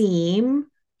seem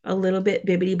a little bit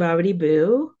bibbity bobbity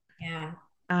boo. Yeah.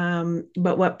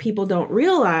 But what people don't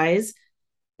realize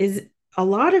is a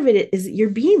lot of it is you're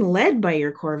being led by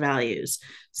your core values.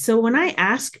 So when I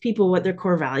ask people what their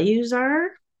core values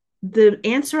are, the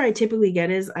answer I typically get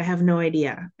is, I have no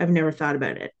idea. I've never thought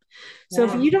about it. So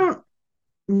if Yeah. you don't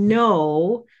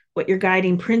know what your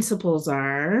guiding principles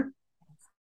are,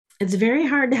 it's very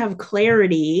hard to have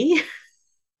clarity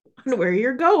on where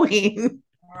you're going.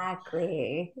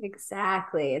 Exactly.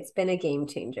 Exactly. It's been a game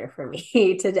changer for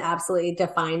me to absolutely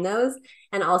define those.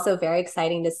 And also very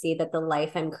exciting to see that the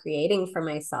life I'm creating for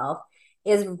myself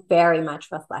is very much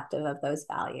reflective of those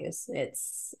values.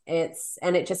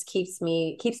 And it just keeps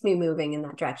me moving in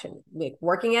that direction. Like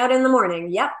working out in the morning.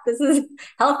 Yep. This is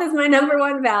health is my number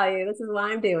one value. This is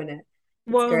why I'm doing it.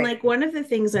 It's Well, and great. like one of the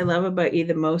things I love about you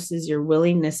the most is your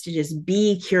willingness to just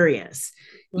be curious.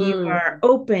 You are Mm.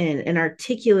 open and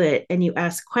articulate and you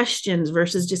ask questions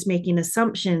versus just making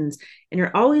assumptions, and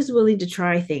you're always willing to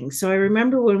try things. So I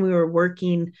remember when we were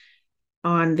working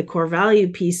on the core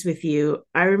value piece with you,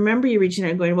 I remember you reaching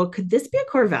out and going, well, could this be a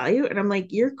core value? And I'm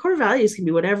like, your core values can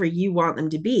be whatever you want them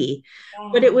to be.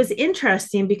 But it Yeah. was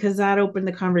interesting because that opened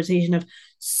the conversation of,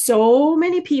 so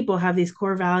many people have these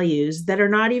core values that are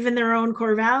not even their own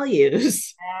core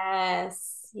values. Yes.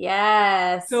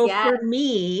 Yes. So Yes. for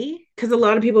me, because a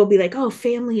lot of people will be like, oh,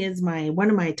 family is my one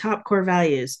of my top core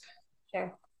values.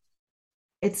 Sure.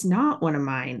 It's not one of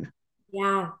mine.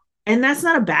 Yeah. And that's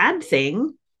not a bad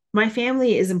thing. My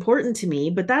family is important to me,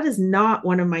 but that is not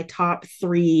one of my top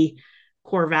three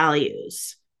core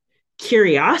values.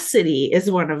 Curiosity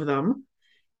is one of them,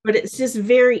 but it's just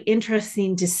very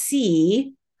interesting to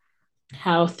see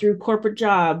how through corporate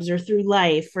jobs or through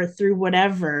life or through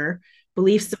whatever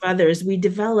beliefs of others, we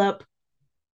develop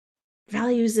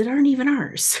values that aren't even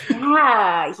ours.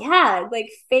 Yeah, yeah, like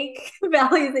fake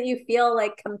values that you feel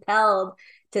like compelled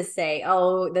to say,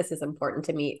 oh, this is important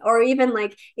to me. Or even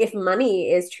like if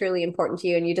money is truly important to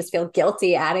you and you just feel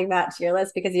guilty adding that to your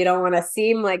list because you don't want to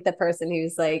seem like the person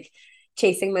who's like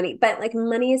chasing money. But like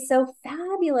money is so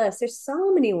fabulous. There's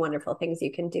so many wonderful things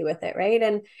you can do with it, right?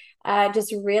 And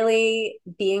just really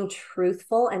being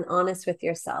truthful and honest with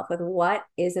yourself with what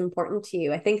is important to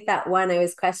you. I think that one I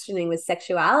was questioning was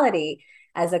sexuality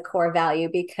as a core value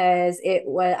because it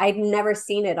was I'd never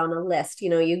seen it on a list.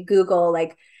 You Google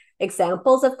like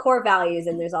examples of core values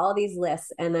and there's all these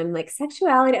lists and I'm like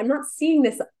sexuality, I'm not seeing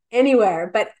this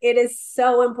anywhere, but it is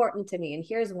so important to me and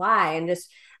here's why, and just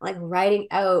like writing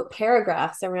out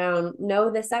paragraphs around,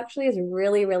 no, this actually is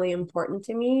really really important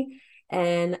to me,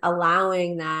 and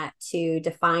allowing that to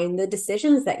define the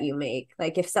decisions that you make.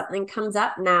 Like if something comes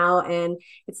up now and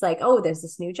it's like, oh, there's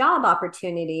this new job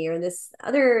opportunity or this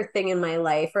other thing in my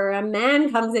life, or a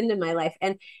man comes into my life,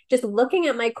 and just looking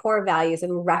at my core values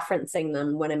and referencing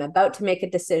them when I'm about to make a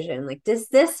decision. Like, does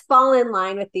this fall in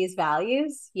line with these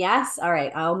values? Yes. All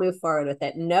right. I'll move forward with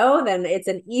it. No, then it's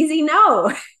an easy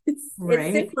no. It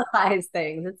Right. simplifies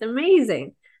things. It's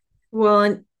amazing. Well,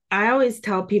 and I always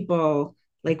tell people,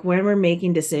 like, when we're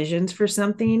making decisions for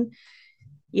something,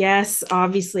 yes,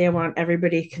 obviously, I want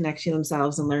everybody to connect to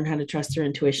themselves and learn how to trust their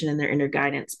intuition and their inner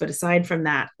guidance. But aside from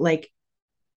that, like,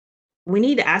 we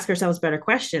need to ask ourselves better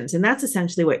questions. And that's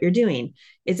essentially what you're doing.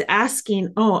 It's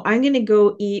asking, oh, I'm going to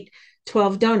go eat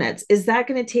 12 donuts. Is that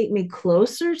going to take me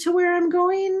closer to where I'm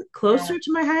going, Yeah. closer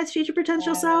to my highest future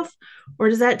potential Yeah. self? Or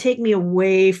does that take me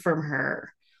away from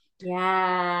her?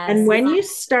 And Yes. when you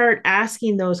start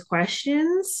asking those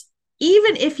questions,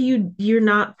 even if you're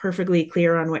not perfectly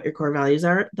clear on what your core values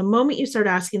are, the moment you start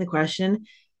asking the question,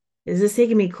 is this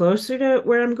taking me closer to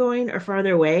where I'm going or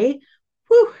farther away?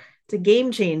 Whew, it's a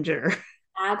game changer.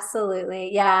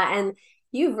 Absolutely. Yeah. And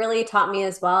you've really taught me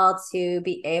as well to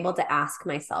be able to ask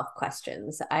myself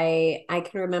questions. I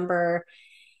can remember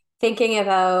thinking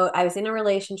about, I was in a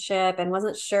relationship and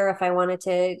wasn't sure if I wanted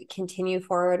to continue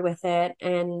forward with it.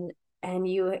 And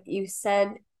you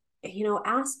said,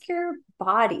 ask your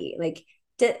body, like,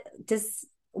 does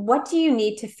what do you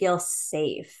need to feel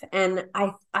safe? And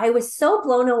I was so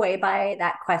blown away by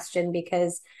that question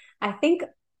because I think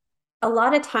a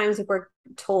lot of times we're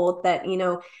told that,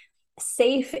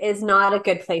 safe is not a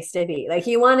good place to be. Like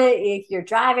you want to, if you're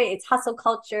driving, it's hustle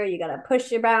culture. You got to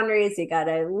push your boundaries. You got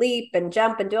to leap and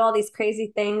jump and do all these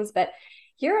crazy things, but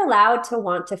you're allowed to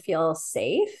want to feel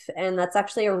safe. And that's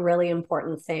actually a really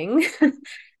important thing.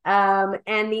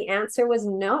 And the answer was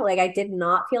no. Like I did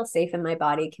not feel safe in my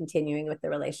body continuing with the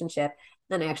relationship.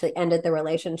 Then I actually ended the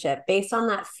relationship based on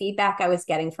that feedback I was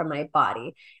getting from my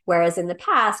body. Whereas in the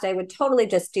past, I would totally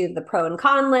just do the pro and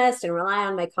con list and rely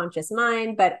on my conscious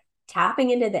mind. But tapping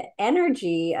into the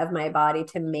energy of my body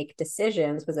to make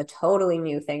decisions was a totally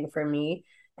new thing for me.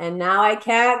 And now I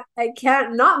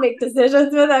can't not make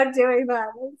decisions without doing that.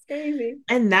 It's crazy.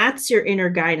 And that's your inner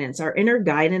guidance. Our inner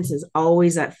guidance is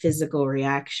always that physical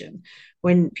reaction.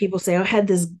 When people say, oh, I had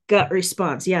this gut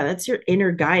response, yeah, that's your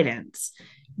inner guidance.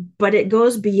 But it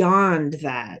goes beyond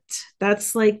that.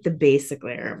 That's like the basic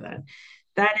layer of that.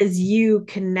 That is you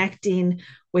connecting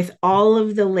with all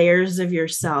of the layers of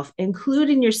yourself,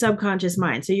 including your subconscious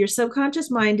mind. So, your subconscious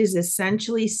mind is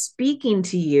essentially speaking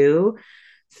to you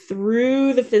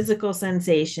through the physical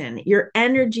sensation. Your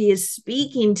energy is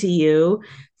speaking to you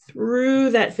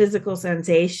through that physical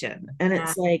sensation. And Yeah.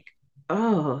 it's like,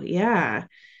 oh, yeah.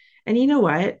 And you know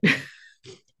what?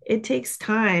 It takes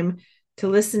time to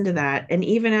listen to that. And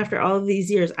even after all of these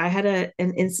years, I had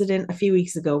an incident a few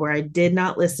weeks ago where I did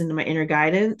not listen to my inner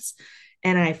guidance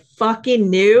and I fucking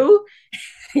knew.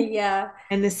 Yeah.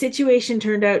 And the situation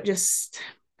turned out just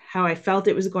how I felt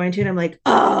it was going to. And I'm like,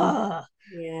 oh,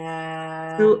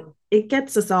 Yeah. so it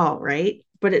gets us all, right?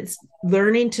 But it's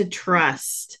learning to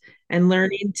trust and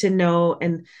learning to know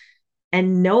and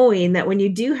knowing that when you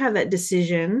do have that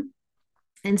decision,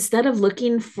 instead of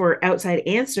looking for outside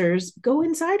answers, go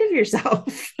inside of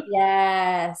yourself.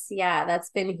 Yes. Yeah.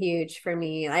 That's been huge for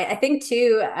me. I think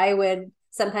too, I would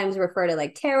sometimes refer to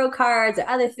like tarot cards or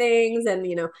other things. And,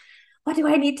 what do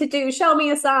I need to do? Show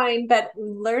me a sign. But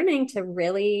learning to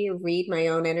really read my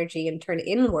own energy and turn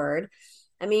inward.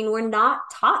 I mean, we're not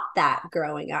taught that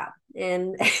growing up.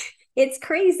 And it's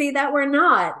crazy that we're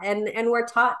not. And we're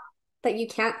taught that you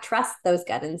can't trust those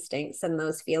gut instincts and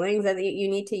those feelings, that you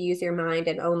need to use your mind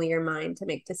and only your mind to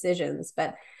make decisions.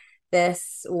 But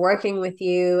this working with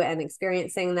you and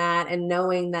experiencing that and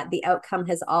knowing that the outcome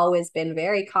has always been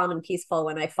very calm and peaceful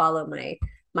when I follow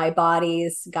my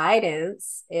body's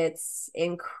guidance, it's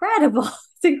incredible.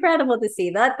 It's incredible to see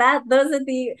that those are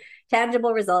the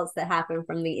tangible results that happen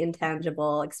from the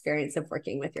intangible experience of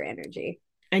working with your energy.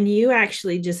 And you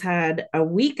actually just had a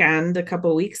weekend a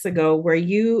couple of weeks ago where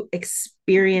you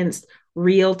experienced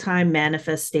real time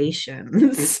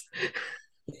manifestations.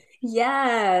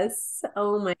 Yes.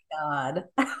 Oh my God.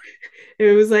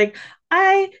 It was like,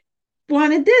 I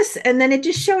wanted this, and then it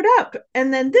just showed up,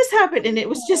 and then this happened, and it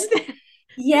was just there.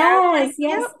 And I was like, Yes,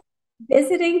 yep. yes.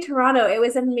 Visiting Toronto, it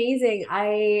was amazing.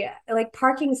 I like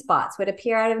parking spots would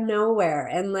appear out of nowhere,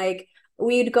 and like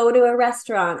we'd go to a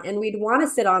restaurant and we'd want to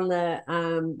sit on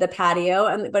the patio,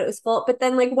 and but it was full. But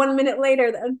then like 1 minute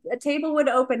later, a table would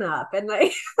open up, and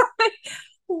like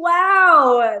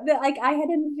wow, like I had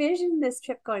envisioned this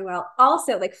trip going well.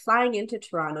 Also, like flying into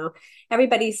Toronto,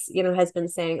 everybody's has been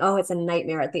saying, "Oh, it's a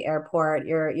nightmare at the airport.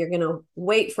 You're gonna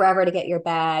wait forever to get your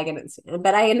bag," and it's.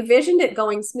 But I envisioned it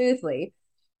going smoothly,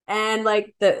 and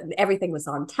like the everything was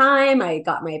on time. I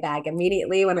got my bag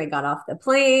immediately when I got off the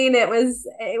plane. It was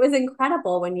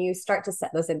incredible when you start to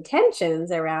set those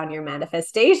intentions around your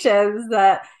manifestations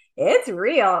that it's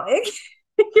real.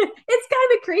 It's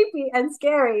kind of creepy and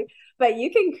scary, but you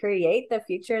can create the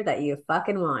future that you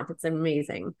fucking want. It's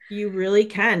amazing. You really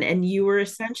can. And you were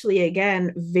essentially,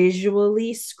 again,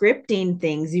 visually scripting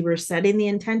things. You were setting the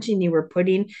intention, you were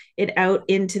putting it out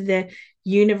into the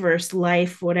universe,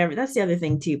 life, whatever. That's the other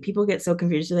thing, too. People get so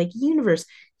confused. They're like, universe.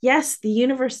 Yes, the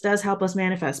universe does help us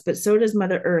manifest, but so does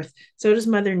Mother Earth. So does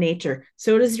Mother Nature.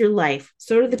 So does your life.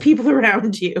 So do the people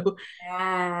around you.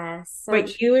 Yeah, so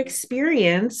But you true.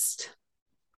 experienced,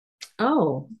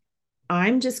 oh,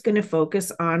 I'm just going to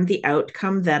focus on the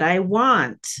outcome that I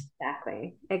want.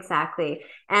 Exactly. Exactly.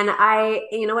 And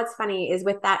what's funny is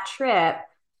with that trip,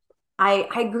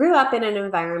 I grew up in an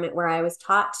environment where I was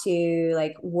taught to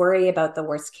like worry about the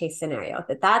worst case scenario,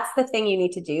 that's the thing you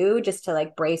need to do just to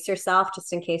like brace yourself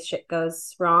just in case shit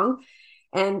goes wrong.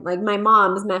 And like my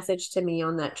mom's message to me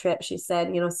on that trip, she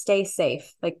said, stay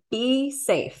safe, like be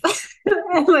safe.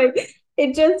 And like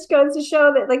it just goes to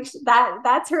show that like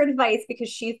that's her advice because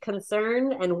she's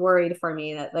concerned and worried for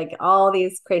me that like all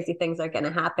these crazy things are going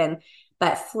to happen.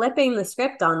 But flipping the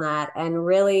script on that and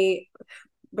really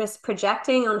just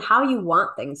projecting on how you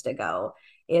want things to go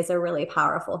is a really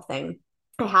powerful thing.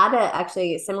 I had a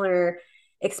actually similar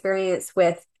experience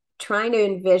with trying to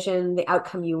envision the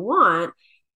outcome you want.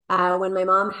 when my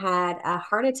mom had a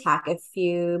heart attack a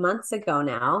few months ago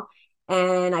now.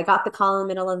 And I got the call in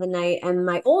the middle of the night, and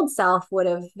my old self would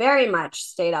have very much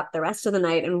stayed up the rest of the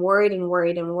night and worried and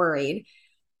worried and worried.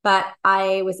 But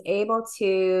I was able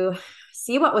to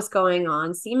see what was going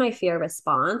on, see my fear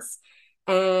response,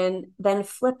 and then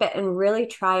flip it and really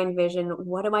try and envision,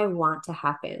 what do I want to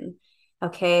happen?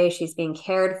 Okay, she's being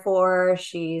cared for,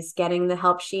 she's getting the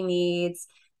help she needs.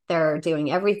 They're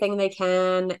doing everything they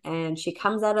can, and she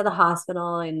comes out of the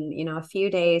hospital in, a few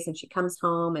days, and she comes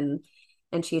home,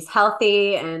 and she's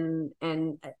healthy, and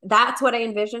that's what I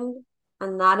envisioned,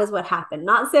 and that is what happened.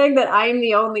 Not saying that I'm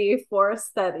the only force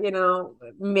that,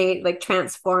 made, like,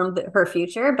 transformed her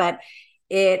future, but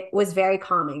it was very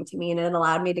calming to me, and it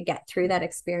allowed me to get through that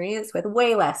experience with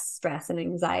way less stress and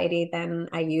anxiety than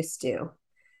I used to.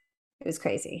 It was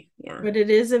crazy. Yeah. But it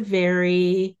is a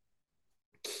very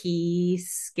key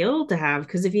skill to have,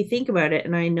 because if you think about it,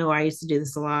 and I know I used to do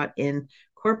this a lot in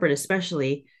corporate,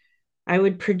 especially, I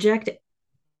would project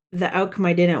the outcome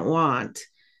I didn't want.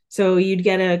 So you'd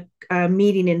get a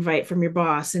meeting invite from your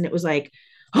boss, and it was like,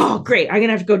 oh great, I'm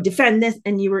gonna have to go defend this,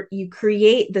 and you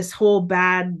create this whole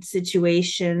bad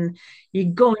situation.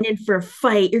 You're going in for a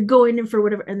fight, you're going in for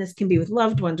whatever, and this can be with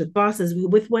loved ones, with bosses,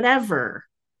 with whatever.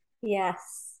 Yes.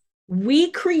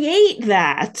 We create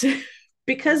that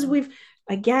because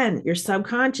again, your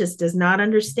subconscious does not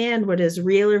understand what is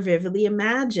real or vividly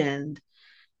imagined.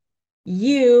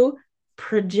 You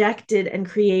projected and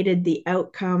created the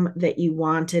outcome that you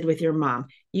wanted with your mom.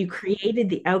 You created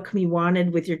the outcome you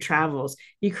wanted with your travels.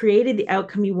 You created the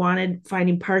outcome you wanted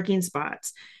finding parking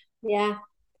spots. Yeah.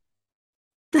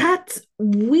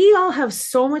 We all have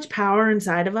so much power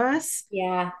inside of us,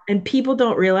 Yeah. and people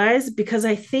don't realize, because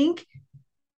I think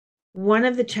one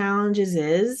of the challenges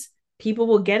is people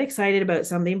will get excited about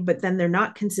something, but then they're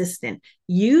not consistent.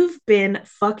 You've been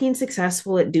fucking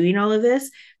successful at doing all of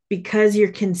this because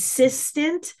you're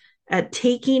consistent at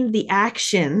taking the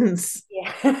actions.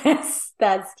 Yes,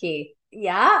 that's key.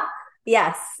 Yeah.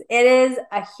 Yes, it is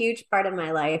a huge part of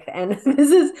my life. And this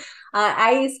is,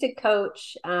 I used to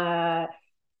coach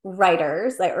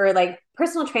writers, like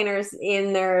personal trainers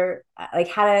in their, like,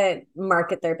 how to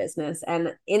market their business.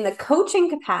 And in the coaching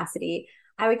capacity,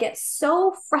 I would get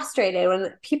so frustrated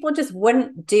when people just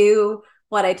wouldn't do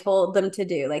what I told them to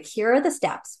do. Like, here are the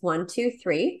steps: 1, 2,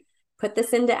 3, put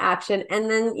this into action. And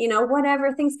then,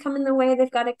 whatever things come in the way, they've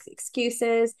got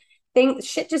excuses. Things,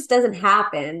 shit just doesn't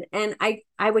happen. And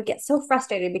I would get so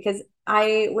frustrated because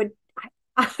I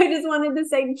just wanted to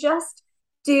say, just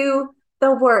do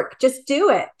the work. Just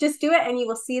do it. Just do it, and you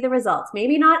will see the results.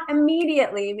 Maybe not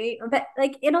immediately, but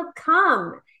like, it'll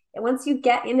come once you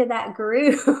get into that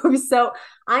groove. So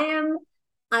I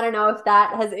don't know if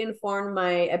that has informed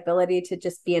my ability to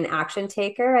just be an action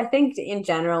taker. I think in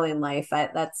general in life,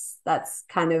 that's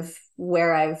kind of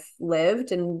where I've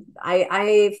lived, and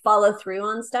I follow through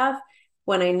on stuff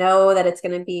when I know that it's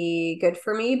going to be good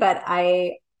for me. But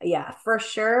yeah, for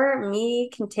sure,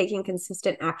 taking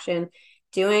consistent action,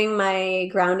 doing my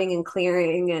grounding and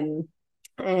clearing, and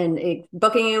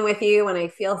booking in with you when I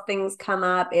feel things come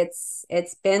up. It's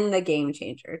been the game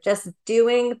changer. Just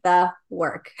doing the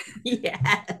work.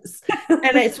 Yes.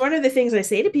 And it's one of the things I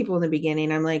say to people in the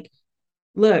beginning. I'm like,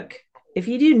 look, if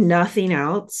you do nothing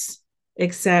else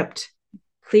except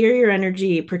clear your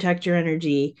energy, protect your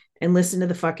energy, and listen to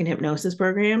the fucking hypnosis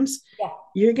programs, Yeah.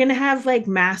 you're going to have like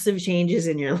massive changes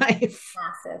in your life.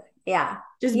 Massive. Yeah.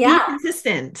 Just be Yeah.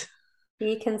 consistent.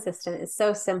 Be consistent. It's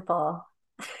so simple.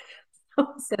 So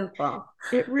simple.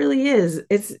 It really is.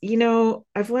 It's,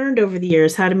 I've learned over the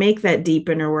years how to make that deep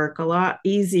inner work a lot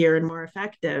easier and more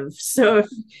effective. So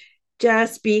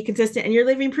just be consistent, and you're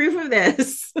living proof of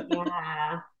this.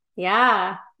 Yeah.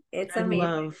 Yeah. It's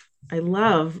amazing. I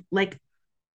love, like,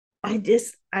 I've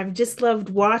just loved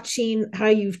watching how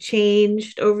you've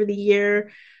changed over the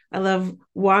year. I love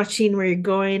watching where you're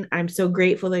going. I'm so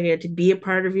grateful that I get to be a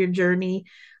part of your journey.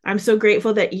 I'm so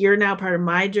grateful that you're now part of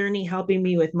my journey, helping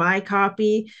me with my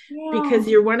copy, Yeah. because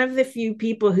you're one of the few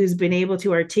people who's been able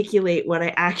to articulate what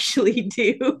I actually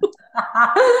do.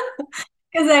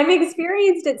 Because I've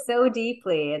experienced it so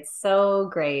deeply. It's so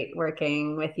great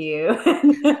working with you.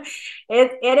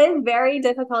 It is very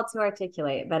difficult to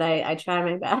articulate, but I try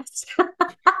my best.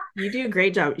 You do a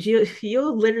great job.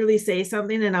 You'll literally say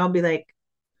something, and I'll be like,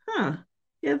 huh,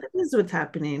 yeah, that is what's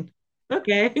happening.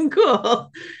 Okay,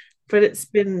 cool. But it's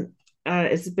been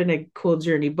a cool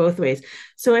journey both ways.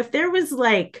 So if there was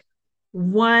like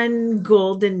one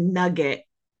golden nugget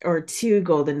or two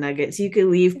golden nuggets you could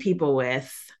leave people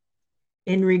with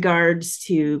in regards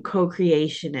to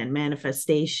co-creation and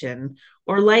manifestation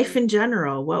or life in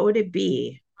general, what would it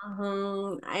be?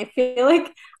 I feel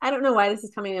like I don't know why this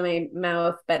is coming to my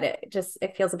mouth, but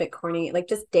it feels a bit corny. Like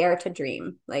just dare to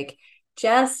dream. Like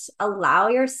just allow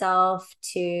yourself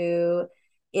to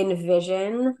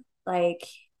envision like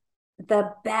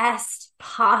the best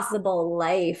possible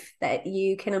life that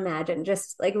you can imagine.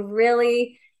 Just like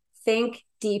really think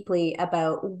deeply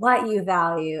about what you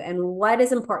value and what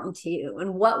is important to you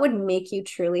and what would make you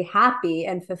truly happy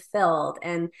and fulfilled,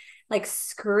 and like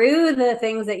screw the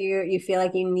things that you feel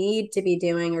like you need to be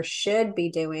doing or should be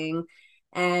doing,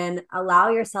 and allow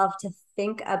yourself to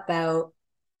think about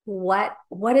what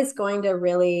is going to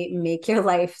really make your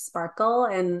life sparkle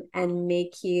and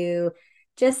make you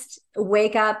just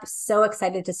wake up so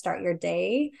excited to start your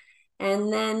day,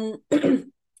 and then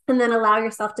and then allow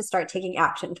yourself to start taking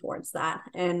action towards that.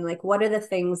 And like what are the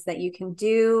things that you can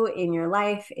do in your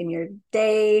life, in your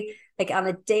day, like on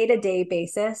a day-to-day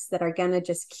basis, that are going to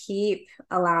just keep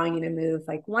allowing you to move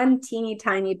like one teeny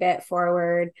tiny bit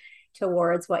forward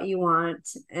towards what you want,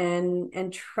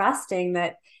 and trusting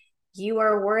that you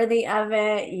are worthy of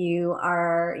it. You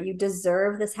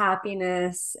deserve this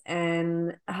happiness.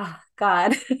 And oh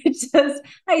God,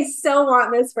 I so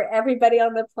want this for everybody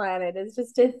on the planet, is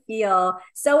just to feel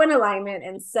so in alignment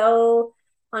and so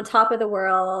on top of the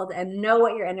world, and know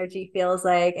what your energy feels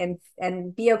like, and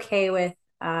be okay with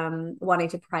wanting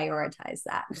to prioritize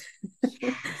that.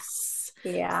 Yes.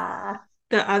 Yeah.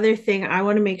 The other thing, I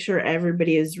want to make sure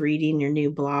everybody is reading your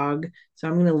new blog. So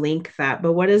I'm going to link that.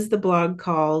 But what is the blog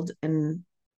called? And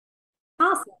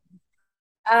Awesome.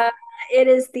 Uh, it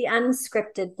is the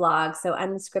unscripted blog, so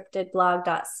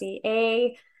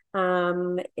unscriptedblog.ca.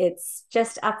 It's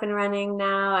just up and running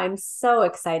now. I'm so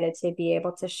excited to be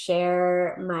able to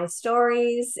share my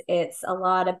stories. It's a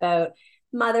lot about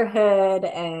motherhood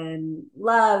and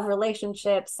love,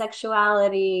 relationships,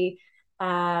 sexuality,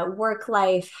 work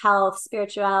life, health,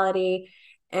 spirituality,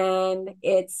 and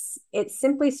it's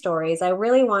simply stories. I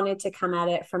really wanted to come at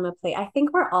it from a place. I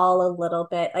think we're all a little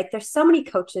bit like, there's so many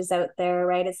coaches out there,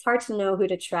 right? It's hard to know who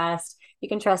to trust. You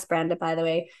can trust Brenda, by the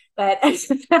way, but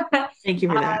thank you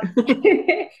for that.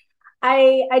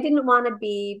 I didn't want to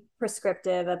be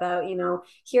prescriptive about,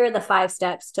 here are the 5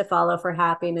 steps to follow for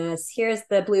happiness. Here's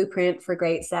the blueprint for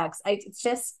great sex. It's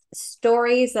just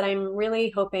stories that I'm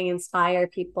really hoping inspire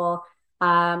people.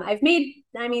 I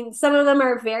mean, some of them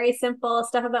are very simple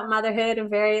stuff about motherhood and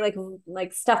very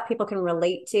like stuff people can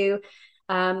relate to.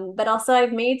 But also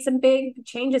I've made some big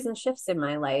changes and shifts in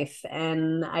my life,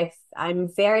 and I'm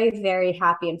very, very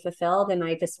happy and fulfilled. And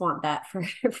I just want that for,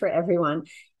 for everyone.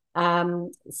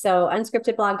 So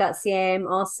unscriptedblog.ca. I'm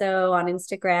also on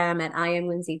Instagram at I am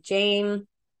Lindsay Jane.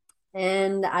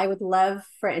 And I would love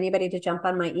for anybody to jump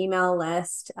on my email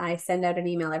list. I send out an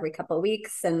email every couple of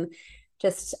weeks, and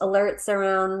just alerts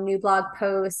around new blog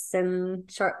posts and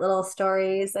short little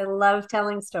stories. I love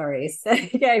telling stories.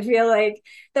 I feel like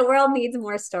the world needs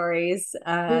more stories.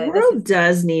 The This is world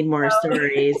does need more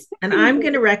stories. And I'm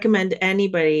going to recommend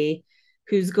anybody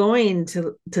who's going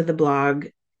to the blog,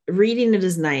 reading it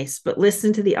is nice, but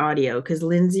listen to the audio, because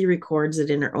Lindsay records it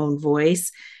in her own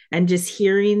voice, and just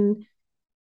hearing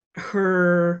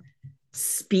her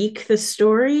speak the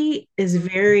story is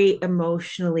very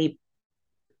emotionally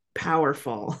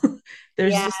powerful.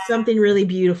 There's yeah. just something really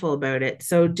beautiful about it.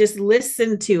 So just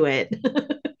listen to it.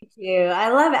 You. I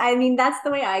love it. I mean, that's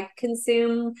the way I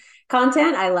consume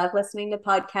content. I love listening to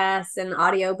podcasts and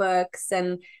audiobooks,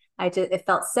 and it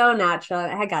felt so natural.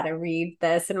 I got to read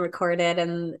this and record it,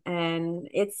 and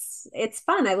it's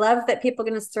fun. I love that people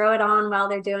can just throw it on while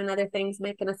they're doing other things,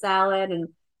 making a salad and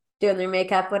doing their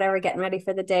makeup, whatever, getting ready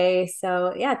for the day.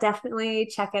 So yeah, definitely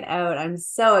check it out. I'm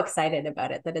so excited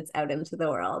about it, that it's out into the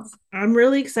world. I'm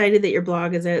really excited that your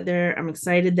blog is out there. I'm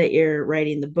excited that you're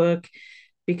writing the book,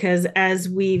 because as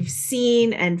we've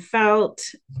seen and felt,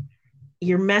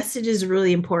 your message is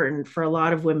really important for a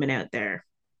lot of women out there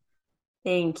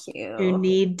Thank who you.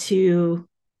 need to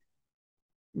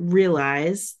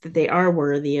realize that they are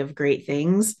worthy of great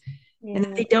things and that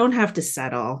Yeah. they don't have to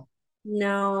settle.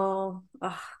 No.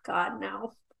 Oh God,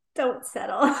 no. Don't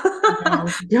settle. No,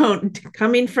 don't.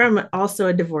 Coming from also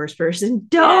a divorced person,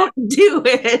 Yeah. don't do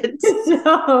it.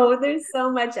 No, there's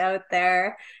so much out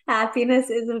there.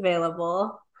 Happiness is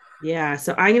available. Yeah.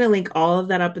 So I'm going to link all of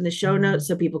that up in the show notes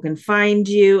so people can find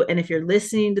you. And if you're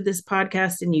listening to this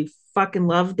podcast and you fucking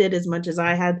loved it as much as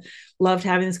I had loved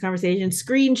having this conversation,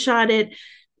 screenshot it,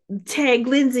 tag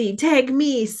Lindsay, tag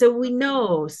me, so we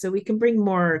know, so we can bring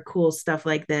more cool stuff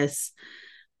like this.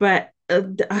 But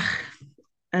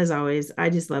as always, I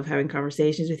just love having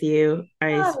conversations with you.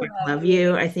 I I fucking love love you.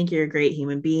 you. I think you're a great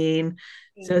human being.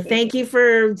 Thank So you. thank you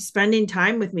for spending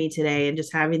time with me today and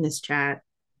just having this chat.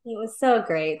 It was so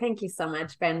great. Thank you so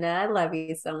much, Brenda. I love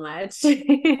you so much.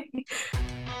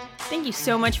 Thank you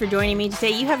so much for joining me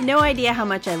today. You have no idea how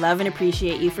much I love and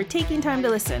appreciate you for taking time to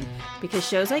listen, because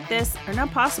shows like this are not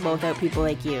possible without people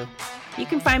like you. You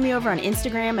can find me over on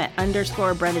Instagram at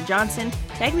 _Brenda Johnson.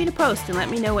 Tag me to post and let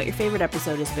me know what your favorite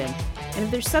episode has been. And if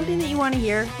there's something that you want to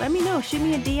hear, let me know. Shoot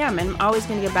me a DM and I'm always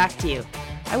going to get back to you.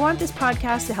 I want this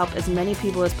podcast to help as many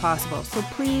people as possible, so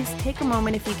please take a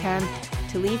moment if you can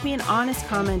to leave me an honest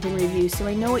comment and review so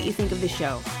I know what you think of the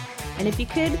show. And if you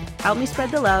could, help me spread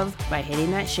the love by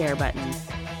hitting that share button.